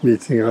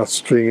 meeting our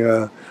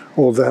stringer,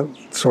 all that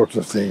sort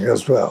of thing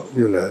as well,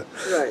 you know.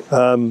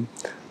 Right.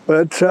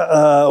 But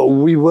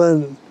we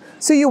weren't.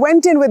 So you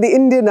went in with the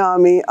Indian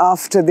Army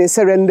after the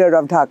surrender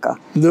of Dhaka?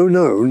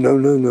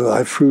 No.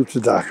 I flew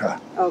to Dhaka.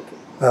 Okay.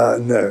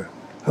 No.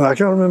 And I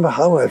can't remember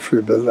how I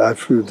flew, but I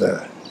flew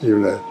there, you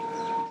know.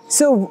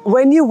 So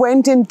when you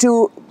went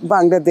into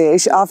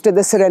Bangladesh after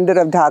the surrender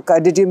of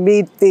Dhaka, did you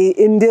meet the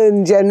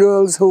Indian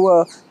generals who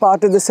were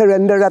part of the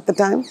surrender at the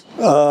time?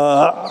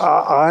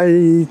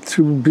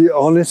 To be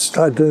honest,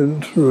 I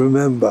don't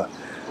remember.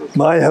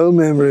 My whole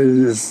memory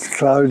is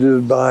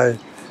clouded by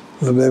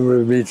the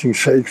memory of meeting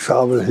Sheikh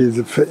Saab. His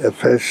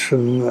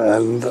affection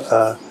and...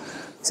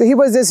 So he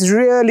was this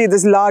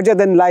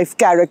larger-than-life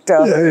character.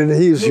 And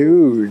he's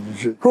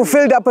huge. Who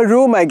filled up a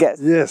room, I guess.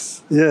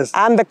 Yes.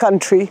 And the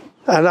country.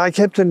 And I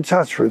kept in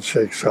touch with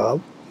Sheikh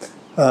Saab.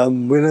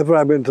 Whenever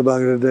I went to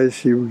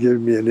Bangladesh, he would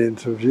give me an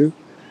interview.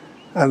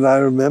 And I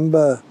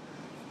remember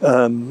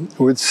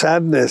with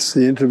sadness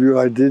the interview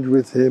I did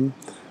with him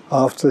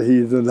after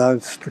he'd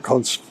announced the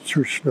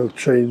constitutional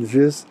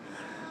changes.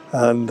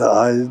 And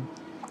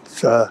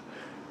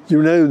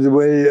you know, the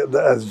way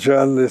as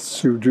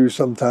journalists you do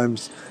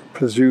sometimes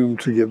presume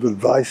to give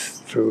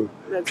advice to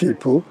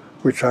people,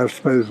 which I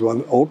suppose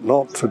one ought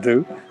not to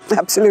do.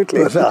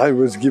 Absolutely. But I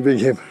was giving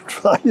him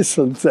advice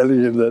and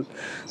telling him that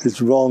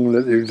it's wrong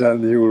that you've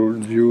done, you will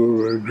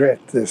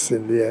regret this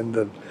in the end,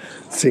 and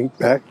think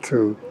back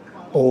to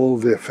all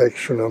the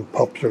affection and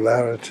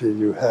popularity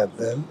you had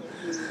then.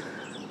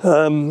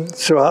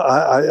 So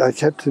I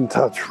kept in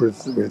touch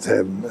with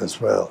him as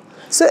well.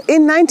 So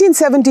in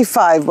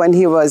 1975, when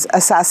he was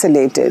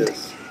assassinated,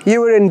 yes.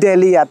 You were in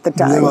Delhi at the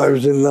time. No, I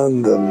was in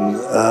London.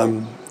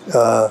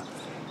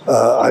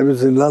 I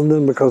was in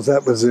London because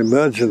that was an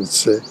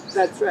emergency.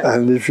 That's right.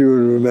 And if you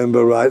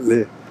remember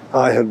rightly,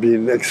 I had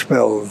been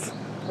expelled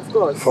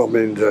from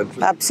India.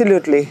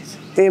 Absolutely.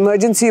 The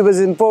emergency was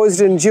imposed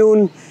in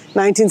June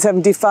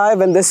 1975,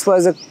 and this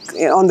was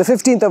on the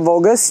 15th of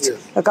August,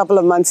 yes. A couple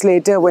of months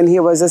later when he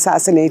was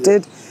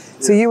assassinated. Yes.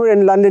 So you were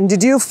in London.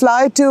 Did you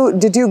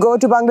go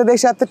to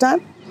Bangladesh at the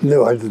time?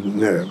 No, I didn't,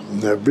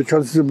 no,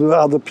 because there were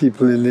other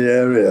people in the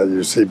area,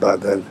 you see, by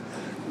then.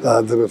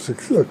 There was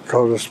a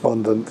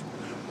correspondent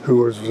who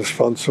was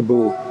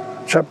responsible,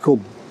 a chap called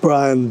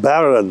Brian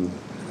Barron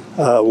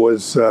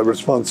was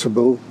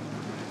responsible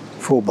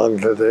for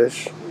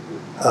Bangladesh.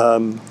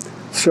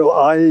 So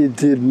I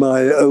did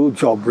my old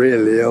job,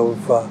 really,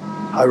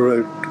 I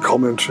wrote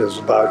commentaries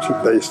about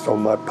it based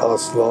on my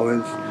past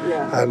knowledge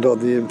and on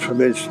the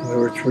information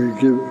which we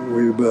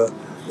were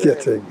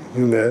getting,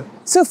 you know.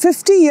 So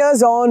 50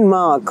 years on,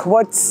 Mark,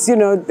 it's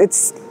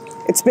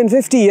been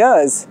 50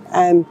 years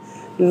and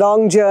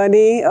long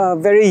journey, a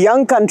very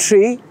young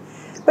country.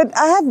 But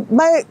I have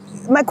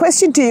my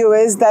question to you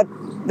is that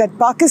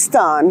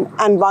Pakistan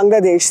and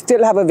Bangladesh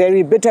still have a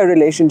very bitter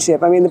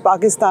relationship. I mean, the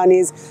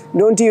Pakistanis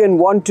don't even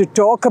want to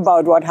talk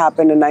about what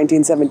happened in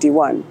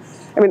 1971.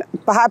 I mean,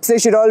 perhaps they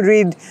should all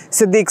read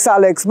Siddiq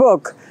Saleh's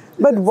book.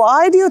 But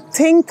why do you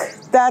think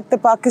that the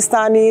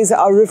Pakistanis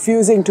are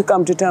refusing to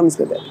come to terms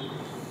with it?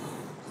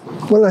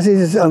 Well, I think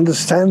it's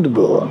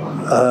understandable.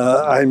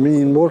 I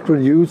mean, what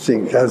would you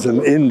think as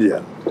an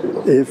Indian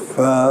if,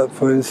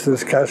 for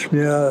instance,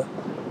 Kashmir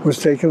was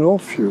taken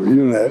off you?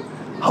 You know,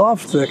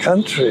 half the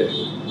country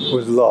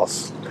was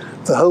lost.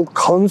 The whole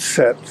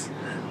concept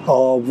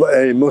of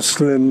a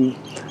Muslim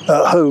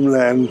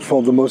homeland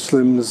for the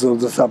Muslims of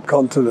the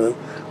subcontinent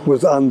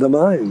was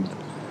undermined.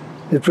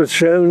 It was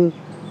shown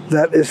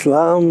that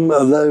Islam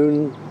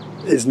alone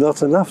is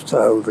not enough to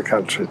hold the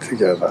country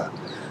together.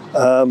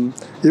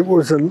 It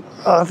was an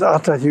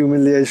utter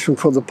humiliation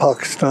for the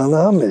Pakistan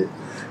army.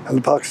 And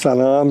the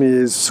Pakistan army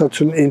is such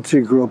an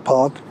integral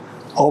part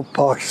of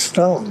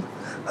Pakistan.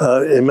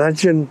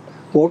 Imagine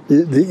what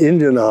the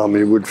Indian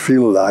army would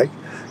feel like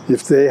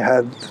if they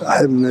had,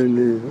 I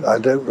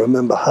don't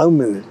remember how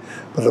many,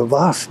 but a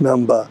vast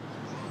number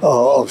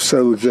of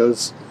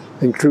soldiers,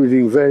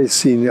 including very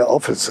senior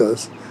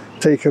officers,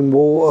 taken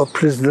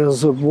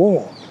prisoners of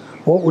war.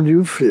 What would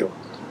you feel?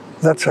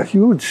 That's a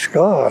huge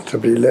scar to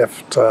be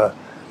left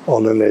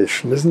on a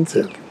nation, isn't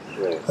it?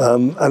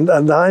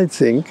 And I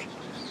think,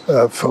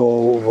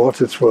 for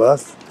what it's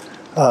worth,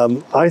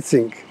 I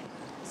think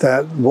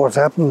that what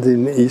happened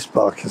in East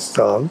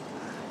Pakistan,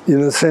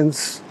 in a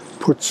sense,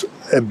 puts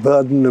a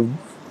burden of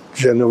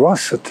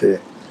generosity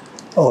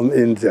on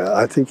India.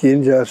 I think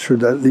India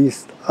should at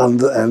least,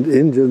 and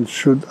Indians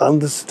should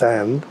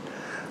understand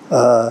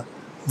the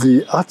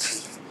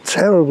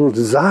terrible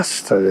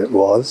disaster it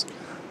was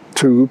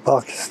to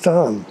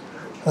Pakistan.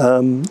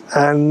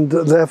 And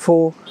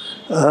therefore,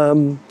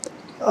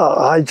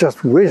 I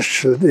just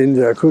wish that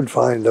India could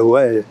find a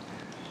way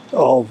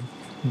of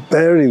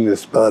bearing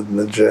this burden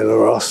of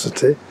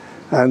generosity,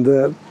 and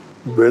the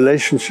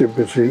relationship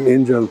between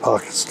India and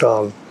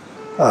Pakistan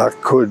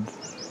could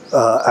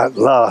at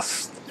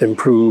last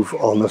improve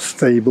on a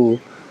stable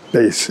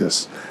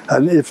basis.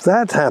 And if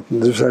that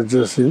happens, as I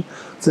just said,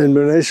 then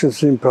relations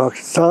between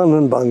Pakistan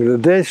and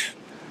Bangladesh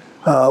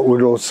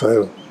would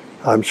also,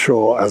 I'm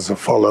sure, as a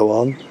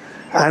follow-on.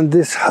 And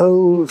this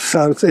whole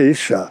South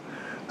Asia,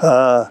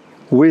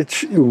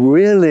 which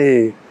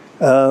really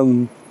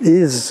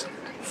is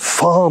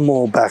far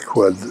more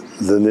backward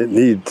than it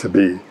need to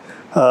be,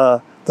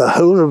 the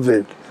whole of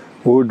it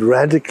would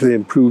radically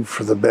improve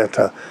for the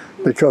better,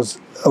 because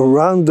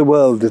around the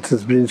world it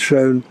has been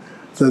shown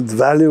that the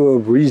value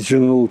of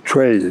regional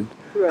trade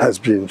has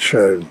been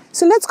shown.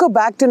 So let's go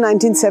back to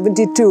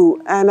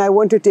 1972, and I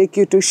want to take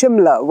you to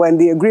Shimla when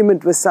the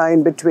agreement was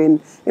signed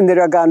between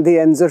Indira Gandhi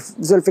and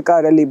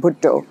Zulfikar Ali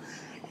Bhutto.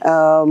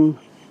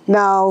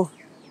 Now,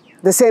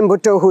 the same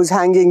Bhutto who's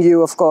hanging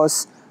you, of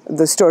course,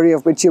 the story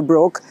of which you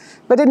broke.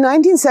 But in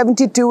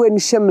 1972 in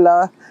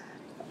Shimla,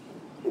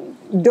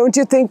 don't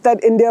you think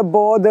that India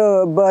bore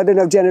the burden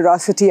of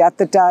generosity at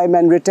the time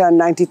and returned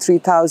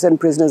 93,000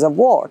 prisoners of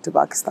war to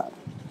Pakistan?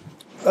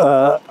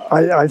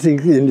 I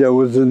think India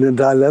was in a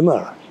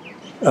dilemma.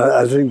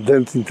 I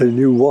don't think they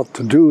knew what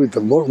to do with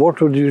them.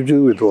 What would you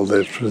do with all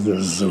those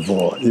prisoners of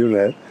war, you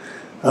know?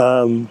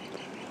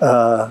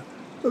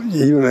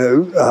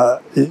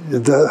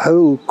 The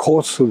whole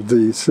course of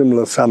the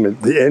Simla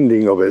summit, the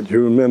ending of it,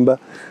 you remember,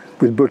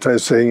 with Bhutto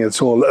saying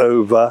it's all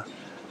over,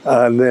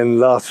 and then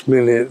last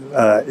minute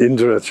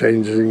Indira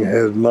changing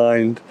her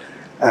mind,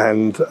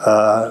 and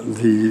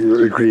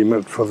the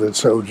agreement for the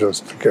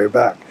soldiers to go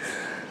back.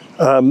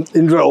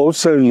 Indira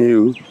also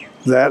knew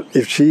that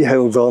if she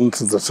held on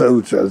to the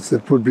soldiers,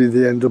 it would be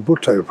the end of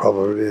Bhutto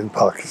probably in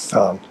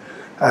Pakistan.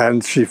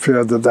 And she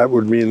feared that that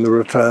would mean the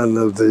return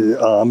of the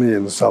army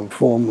in some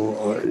form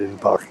in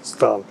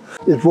Pakistan.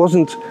 It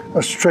wasn't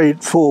a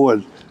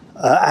straightforward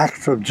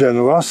act of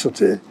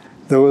generosity.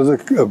 There was a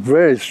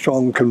very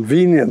strong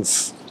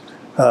convenience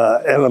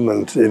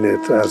element in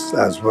it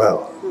as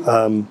well.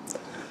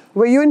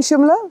 Were you in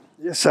Shimla?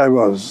 Yes, I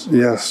was,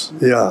 yes,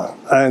 yeah.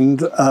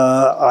 And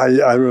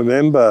I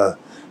remember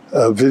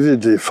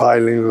vividly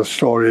filing the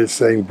story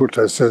saying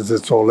Bhutto says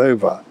it's all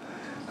over,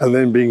 and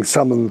then being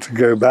summoned to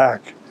go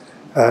back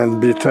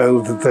and be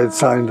told that they'd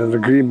signed an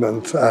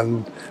agreement,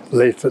 and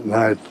late at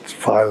night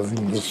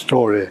filing the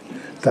story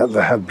that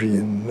there had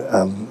been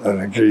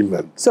an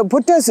agreement. So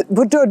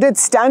Bhutto did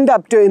stand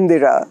up to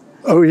Indira?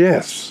 Oh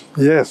yes,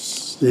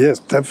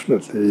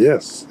 definitely,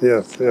 yes.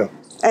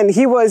 And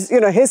he was,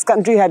 his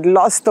country had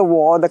lost the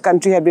war, the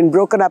country had been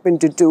broken up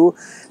into two,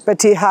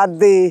 but he had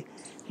the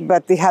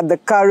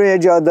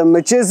courage, or the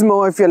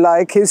machismo, if you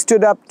like. He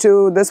stood up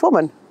to this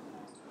woman.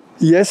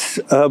 Yes,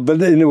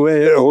 but in a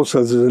way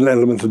also there's an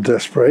element of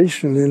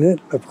desperation in it,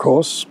 of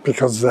course,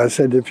 because as I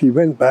said, if he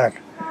went back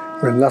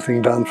with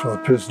nothing done for the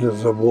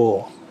prisoners of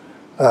war,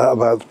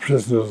 about the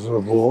prisoners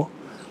of war,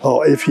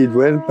 or if he'd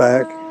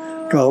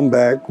gone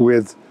back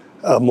with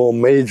a more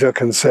major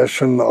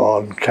concession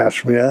on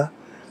Kashmir,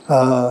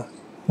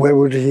 where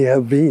would he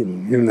have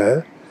been,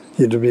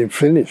 He'd have been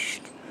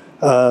finished.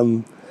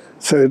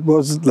 So it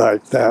wasn't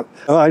like that.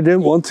 I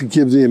don't want to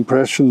give the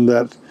impression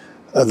that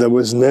there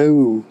was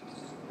no...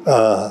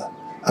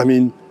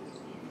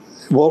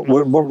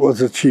 what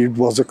was achieved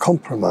was a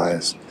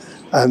compromise.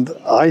 And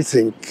I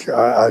think,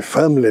 I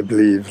firmly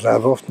believe, and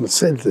I've often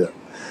said it,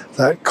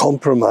 that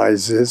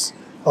compromises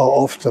are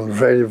often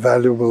very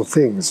valuable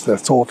things. They're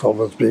thought of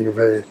as being a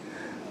very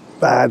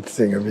bad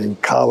thing, of being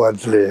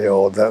cowardly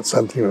or that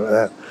something like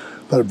that.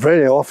 But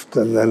very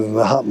often, and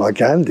Mahatma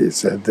Gandhi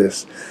said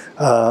this,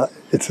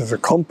 it is a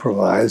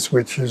compromise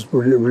which is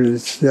really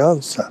the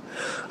answer.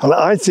 And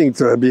I think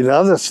there have been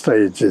other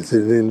stages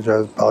in India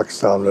and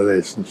Pakistan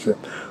relationship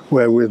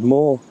where with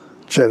more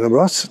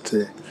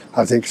generosity,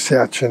 I think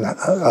Siachen...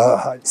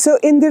 So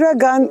Indira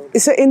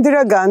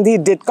Gandhi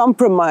did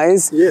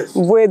compromise Yes.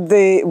 with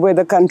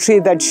the country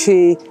that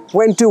she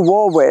went to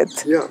war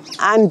with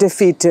and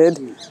defeated,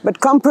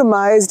 but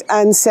compromised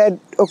and said,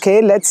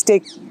 okay, let's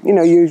take,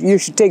 you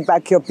should take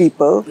back your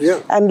people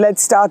and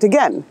let's start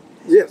again.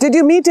 Yes. Did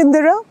you meet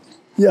Indira?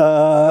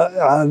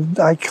 Yeah,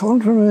 I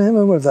can't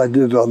remember what I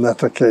did on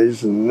that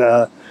occasion.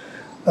 It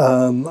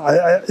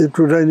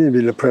would only have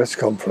been a press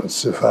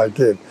conference if I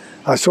did.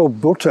 I saw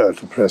Bhutta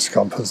at a press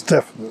conference,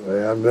 definitely,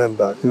 I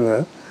remember,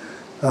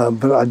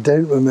 but I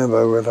don't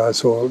remember when I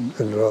saw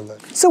Indira on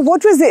that. So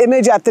what was the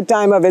image at the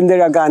time of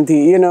Indira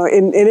Gandhi? In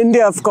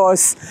India, of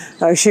course,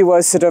 she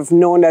was sort of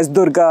known as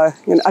Durga,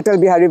 Atal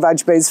Bihari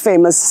Vajpayee's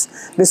famous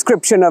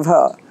description of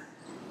her.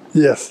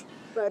 Yes.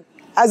 But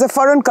as a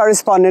foreign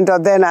correspondent, or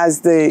then as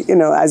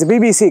as a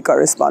BBC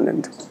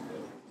correspondent?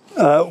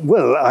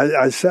 Well,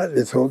 I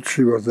certainly thought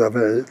she was a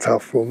very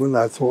tough woman.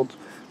 I thought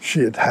she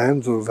had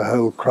handled the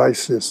whole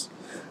crisis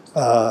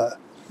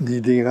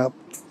leading up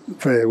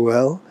very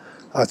well.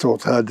 I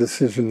thought her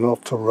decision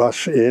not to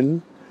rush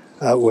in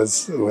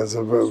was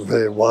a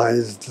very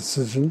wise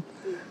decision.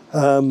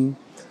 I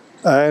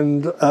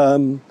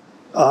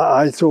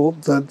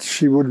thought that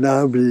she would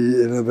now be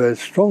in a very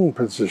strong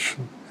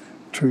position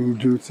to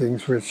do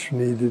things which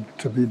needed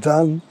to be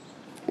done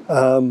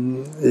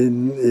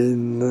in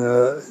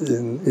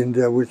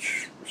India,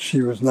 which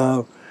she was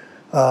now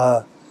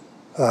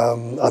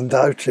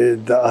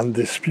undoubted,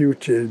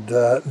 undisputed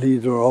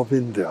leader of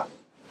India.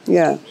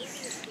 Yeah.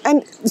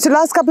 And so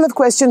last couple of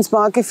questions,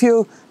 Mark. If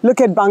you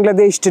look at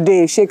Bangladesh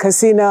today, Sheikh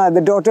Hasina,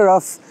 the daughter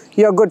of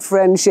your good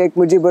friend Sheikh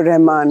Mujibur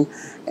Rahman,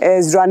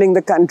 is running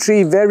the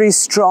country, very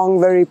strong,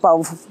 very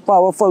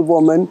powerful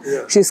woman.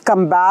 Yeah. She's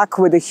come back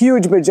with a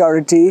huge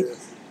majority.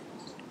 Yes.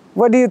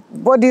 What do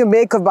you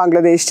make of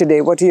Bangladesh today?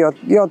 What are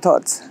your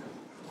thoughts?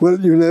 Well,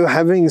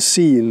 having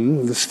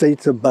seen the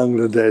state of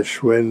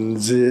Bangladesh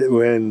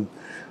when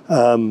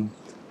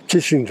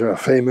Kissinger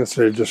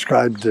famously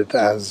described it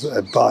as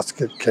a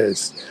basket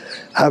case,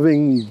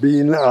 having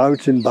been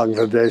out in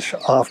Bangladesh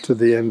after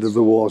the end of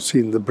the war,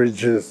 seen the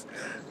bridges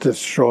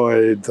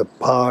destroyed, the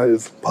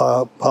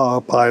power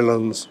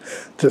pylons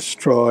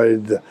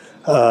destroyed,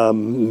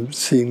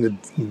 seeing the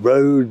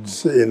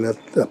roads in an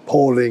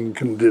appalling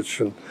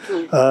condition,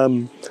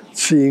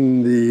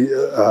 seeing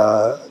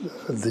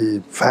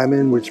the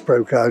famine which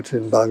broke out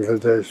in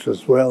Bangladesh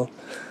as well,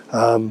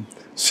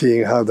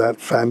 seeing how that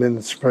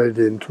famine spread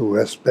into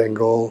West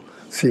Bengal,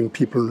 seeing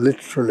people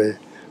literally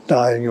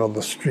dying on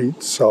the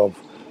streets of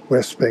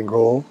West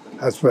Bengal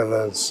as well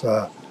as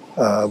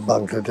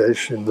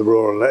Bangladesh in the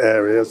rural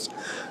areas.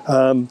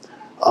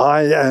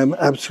 I am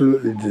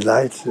absolutely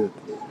delighted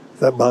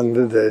that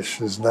Bangladesh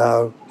is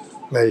now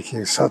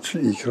making such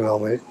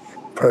economic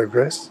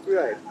progress.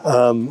 Right.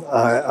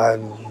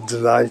 I'm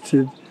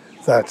delighted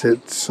that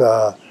its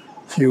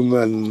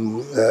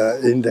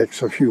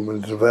index of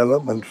human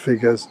development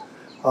figures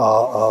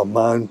are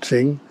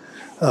mounting.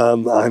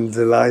 I'm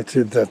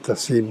delighted that there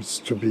seems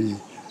to be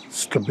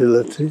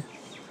stability.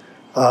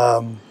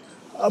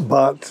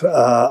 But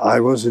I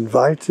was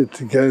invited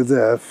to go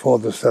there for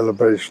the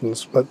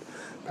celebrations, but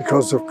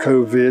because of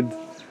COVID,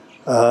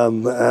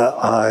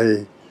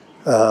 I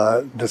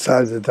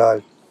decided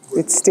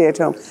We'd stay at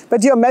home.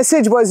 But your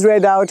message was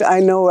read out, I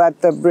know,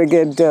 at the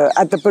brigade,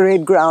 at the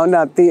parade ground,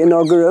 at the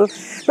inaugural.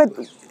 But,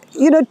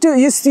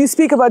 you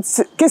speak about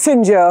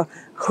Kissinger,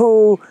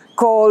 who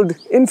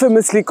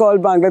infamously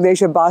called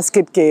Bangladesh a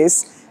basket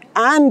case.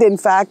 And in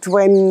fact,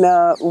 when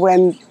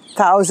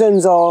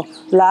thousands or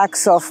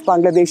lakhs of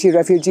Bangladeshi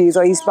refugees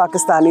or East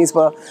Pakistanis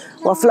were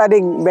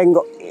flooding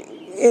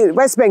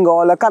West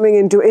Bengal or coming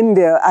into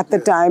India at the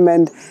time,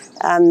 and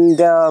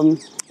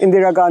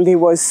Indira Gandhi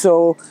was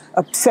so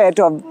upset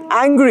or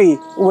angry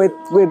with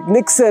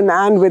Nixon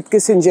and with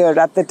Kissinger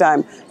at the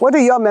time. What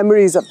are your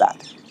memories of that?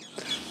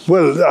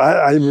 Well,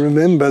 I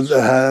remember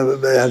her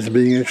as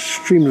being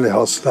extremely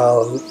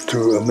hostile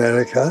to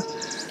America.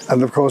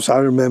 And of course, I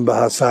remember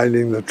her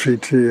signing the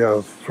Treaty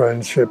of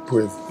Friendship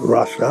with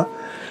Russia.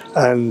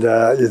 And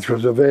it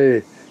was a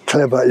very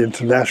clever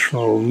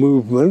international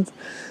movement.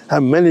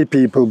 And many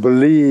people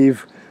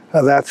believe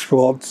that's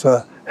what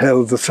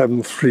held the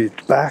 7th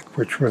Fleet back,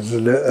 which was,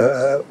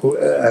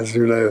 as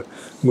you know,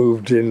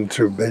 moved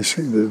into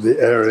basically the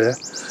area.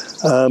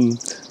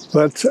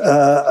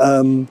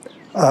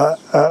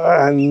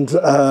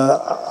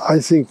 I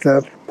think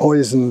that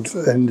poisoned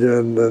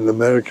Indian and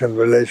American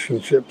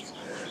relationships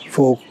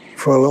for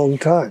a long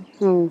time.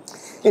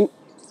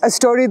 a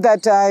story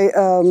that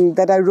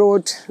I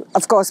wrote,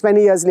 of course,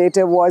 many years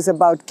later, was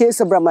about K.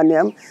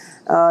 Subramaniam,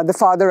 the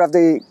father of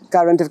the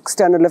current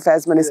External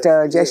Affairs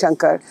Minister,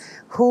 Jaishankar,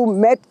 who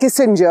met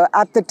Kissinger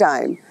at the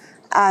time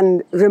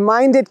and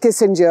reminded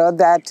Kissinger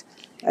that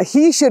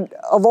he should,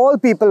 of all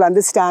people,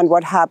 understand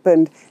what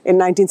happened in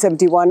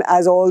 1971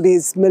 as all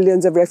these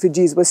millions of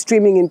refugees were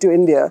streaming into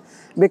India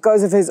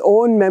because of his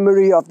own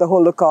memory of the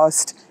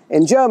Holocaust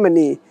in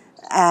Germany.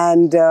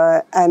 And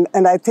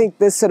I think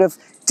this sort of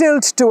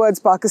tilt towards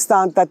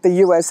Pakistan that the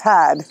US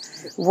had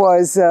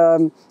was,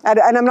 and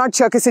I'm not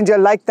sure Kissinger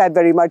liked that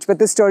very much, but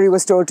this story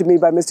was told to me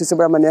by Mr.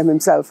 Subramaniam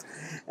himself.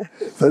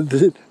 But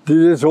this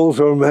is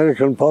also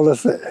American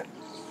policy.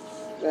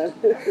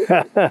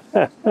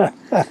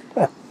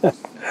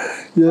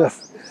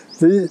 Yes.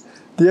 The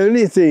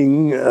only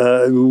thing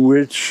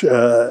which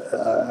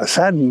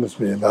saddens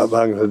me about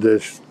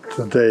Bangladesh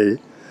today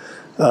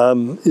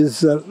is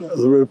that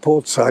the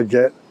reports I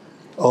get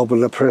of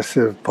an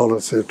oppressive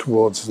policy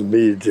towards the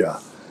media.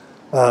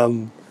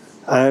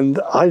 And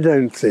I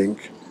don't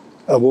think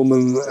a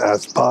woman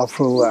as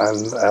powerful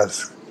and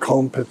as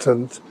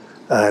competent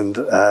and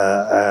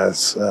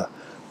as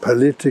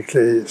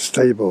politically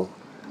stable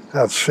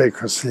as Sheikh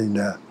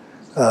Hasina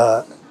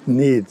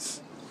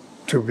needs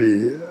to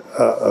be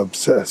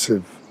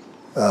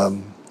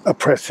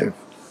oppressive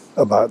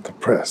about the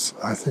press.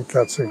 I think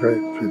that's a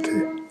great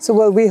pity. So,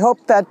 well, we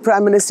hope that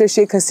Prime Minister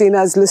Sheikh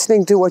Hasina is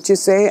listening to what you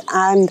say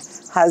and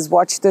has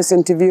watched this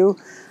interview.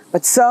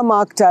 But Sir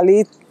Mark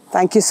Tully,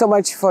 thank you so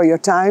much for your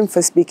time,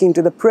 for speaking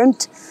to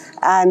ThePrint.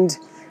 And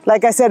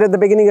like I said at the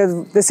beginning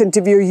of this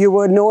interview, you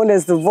were known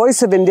as the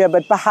voice of India,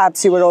 but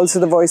perhaps you were also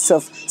the voice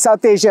of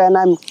South Asia. And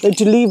I'm going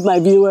to leave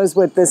my viewers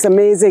with this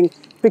amazing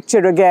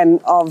picture again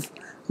of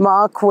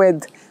Mark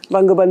with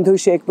Bangabandhu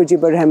Sheikh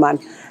Mujibur Rahman.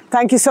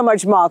 Thank you so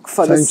much, Mark,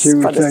 for this.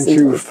 Thank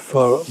you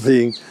for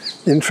being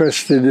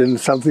interested in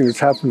something that's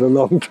happened a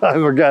long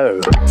time ago.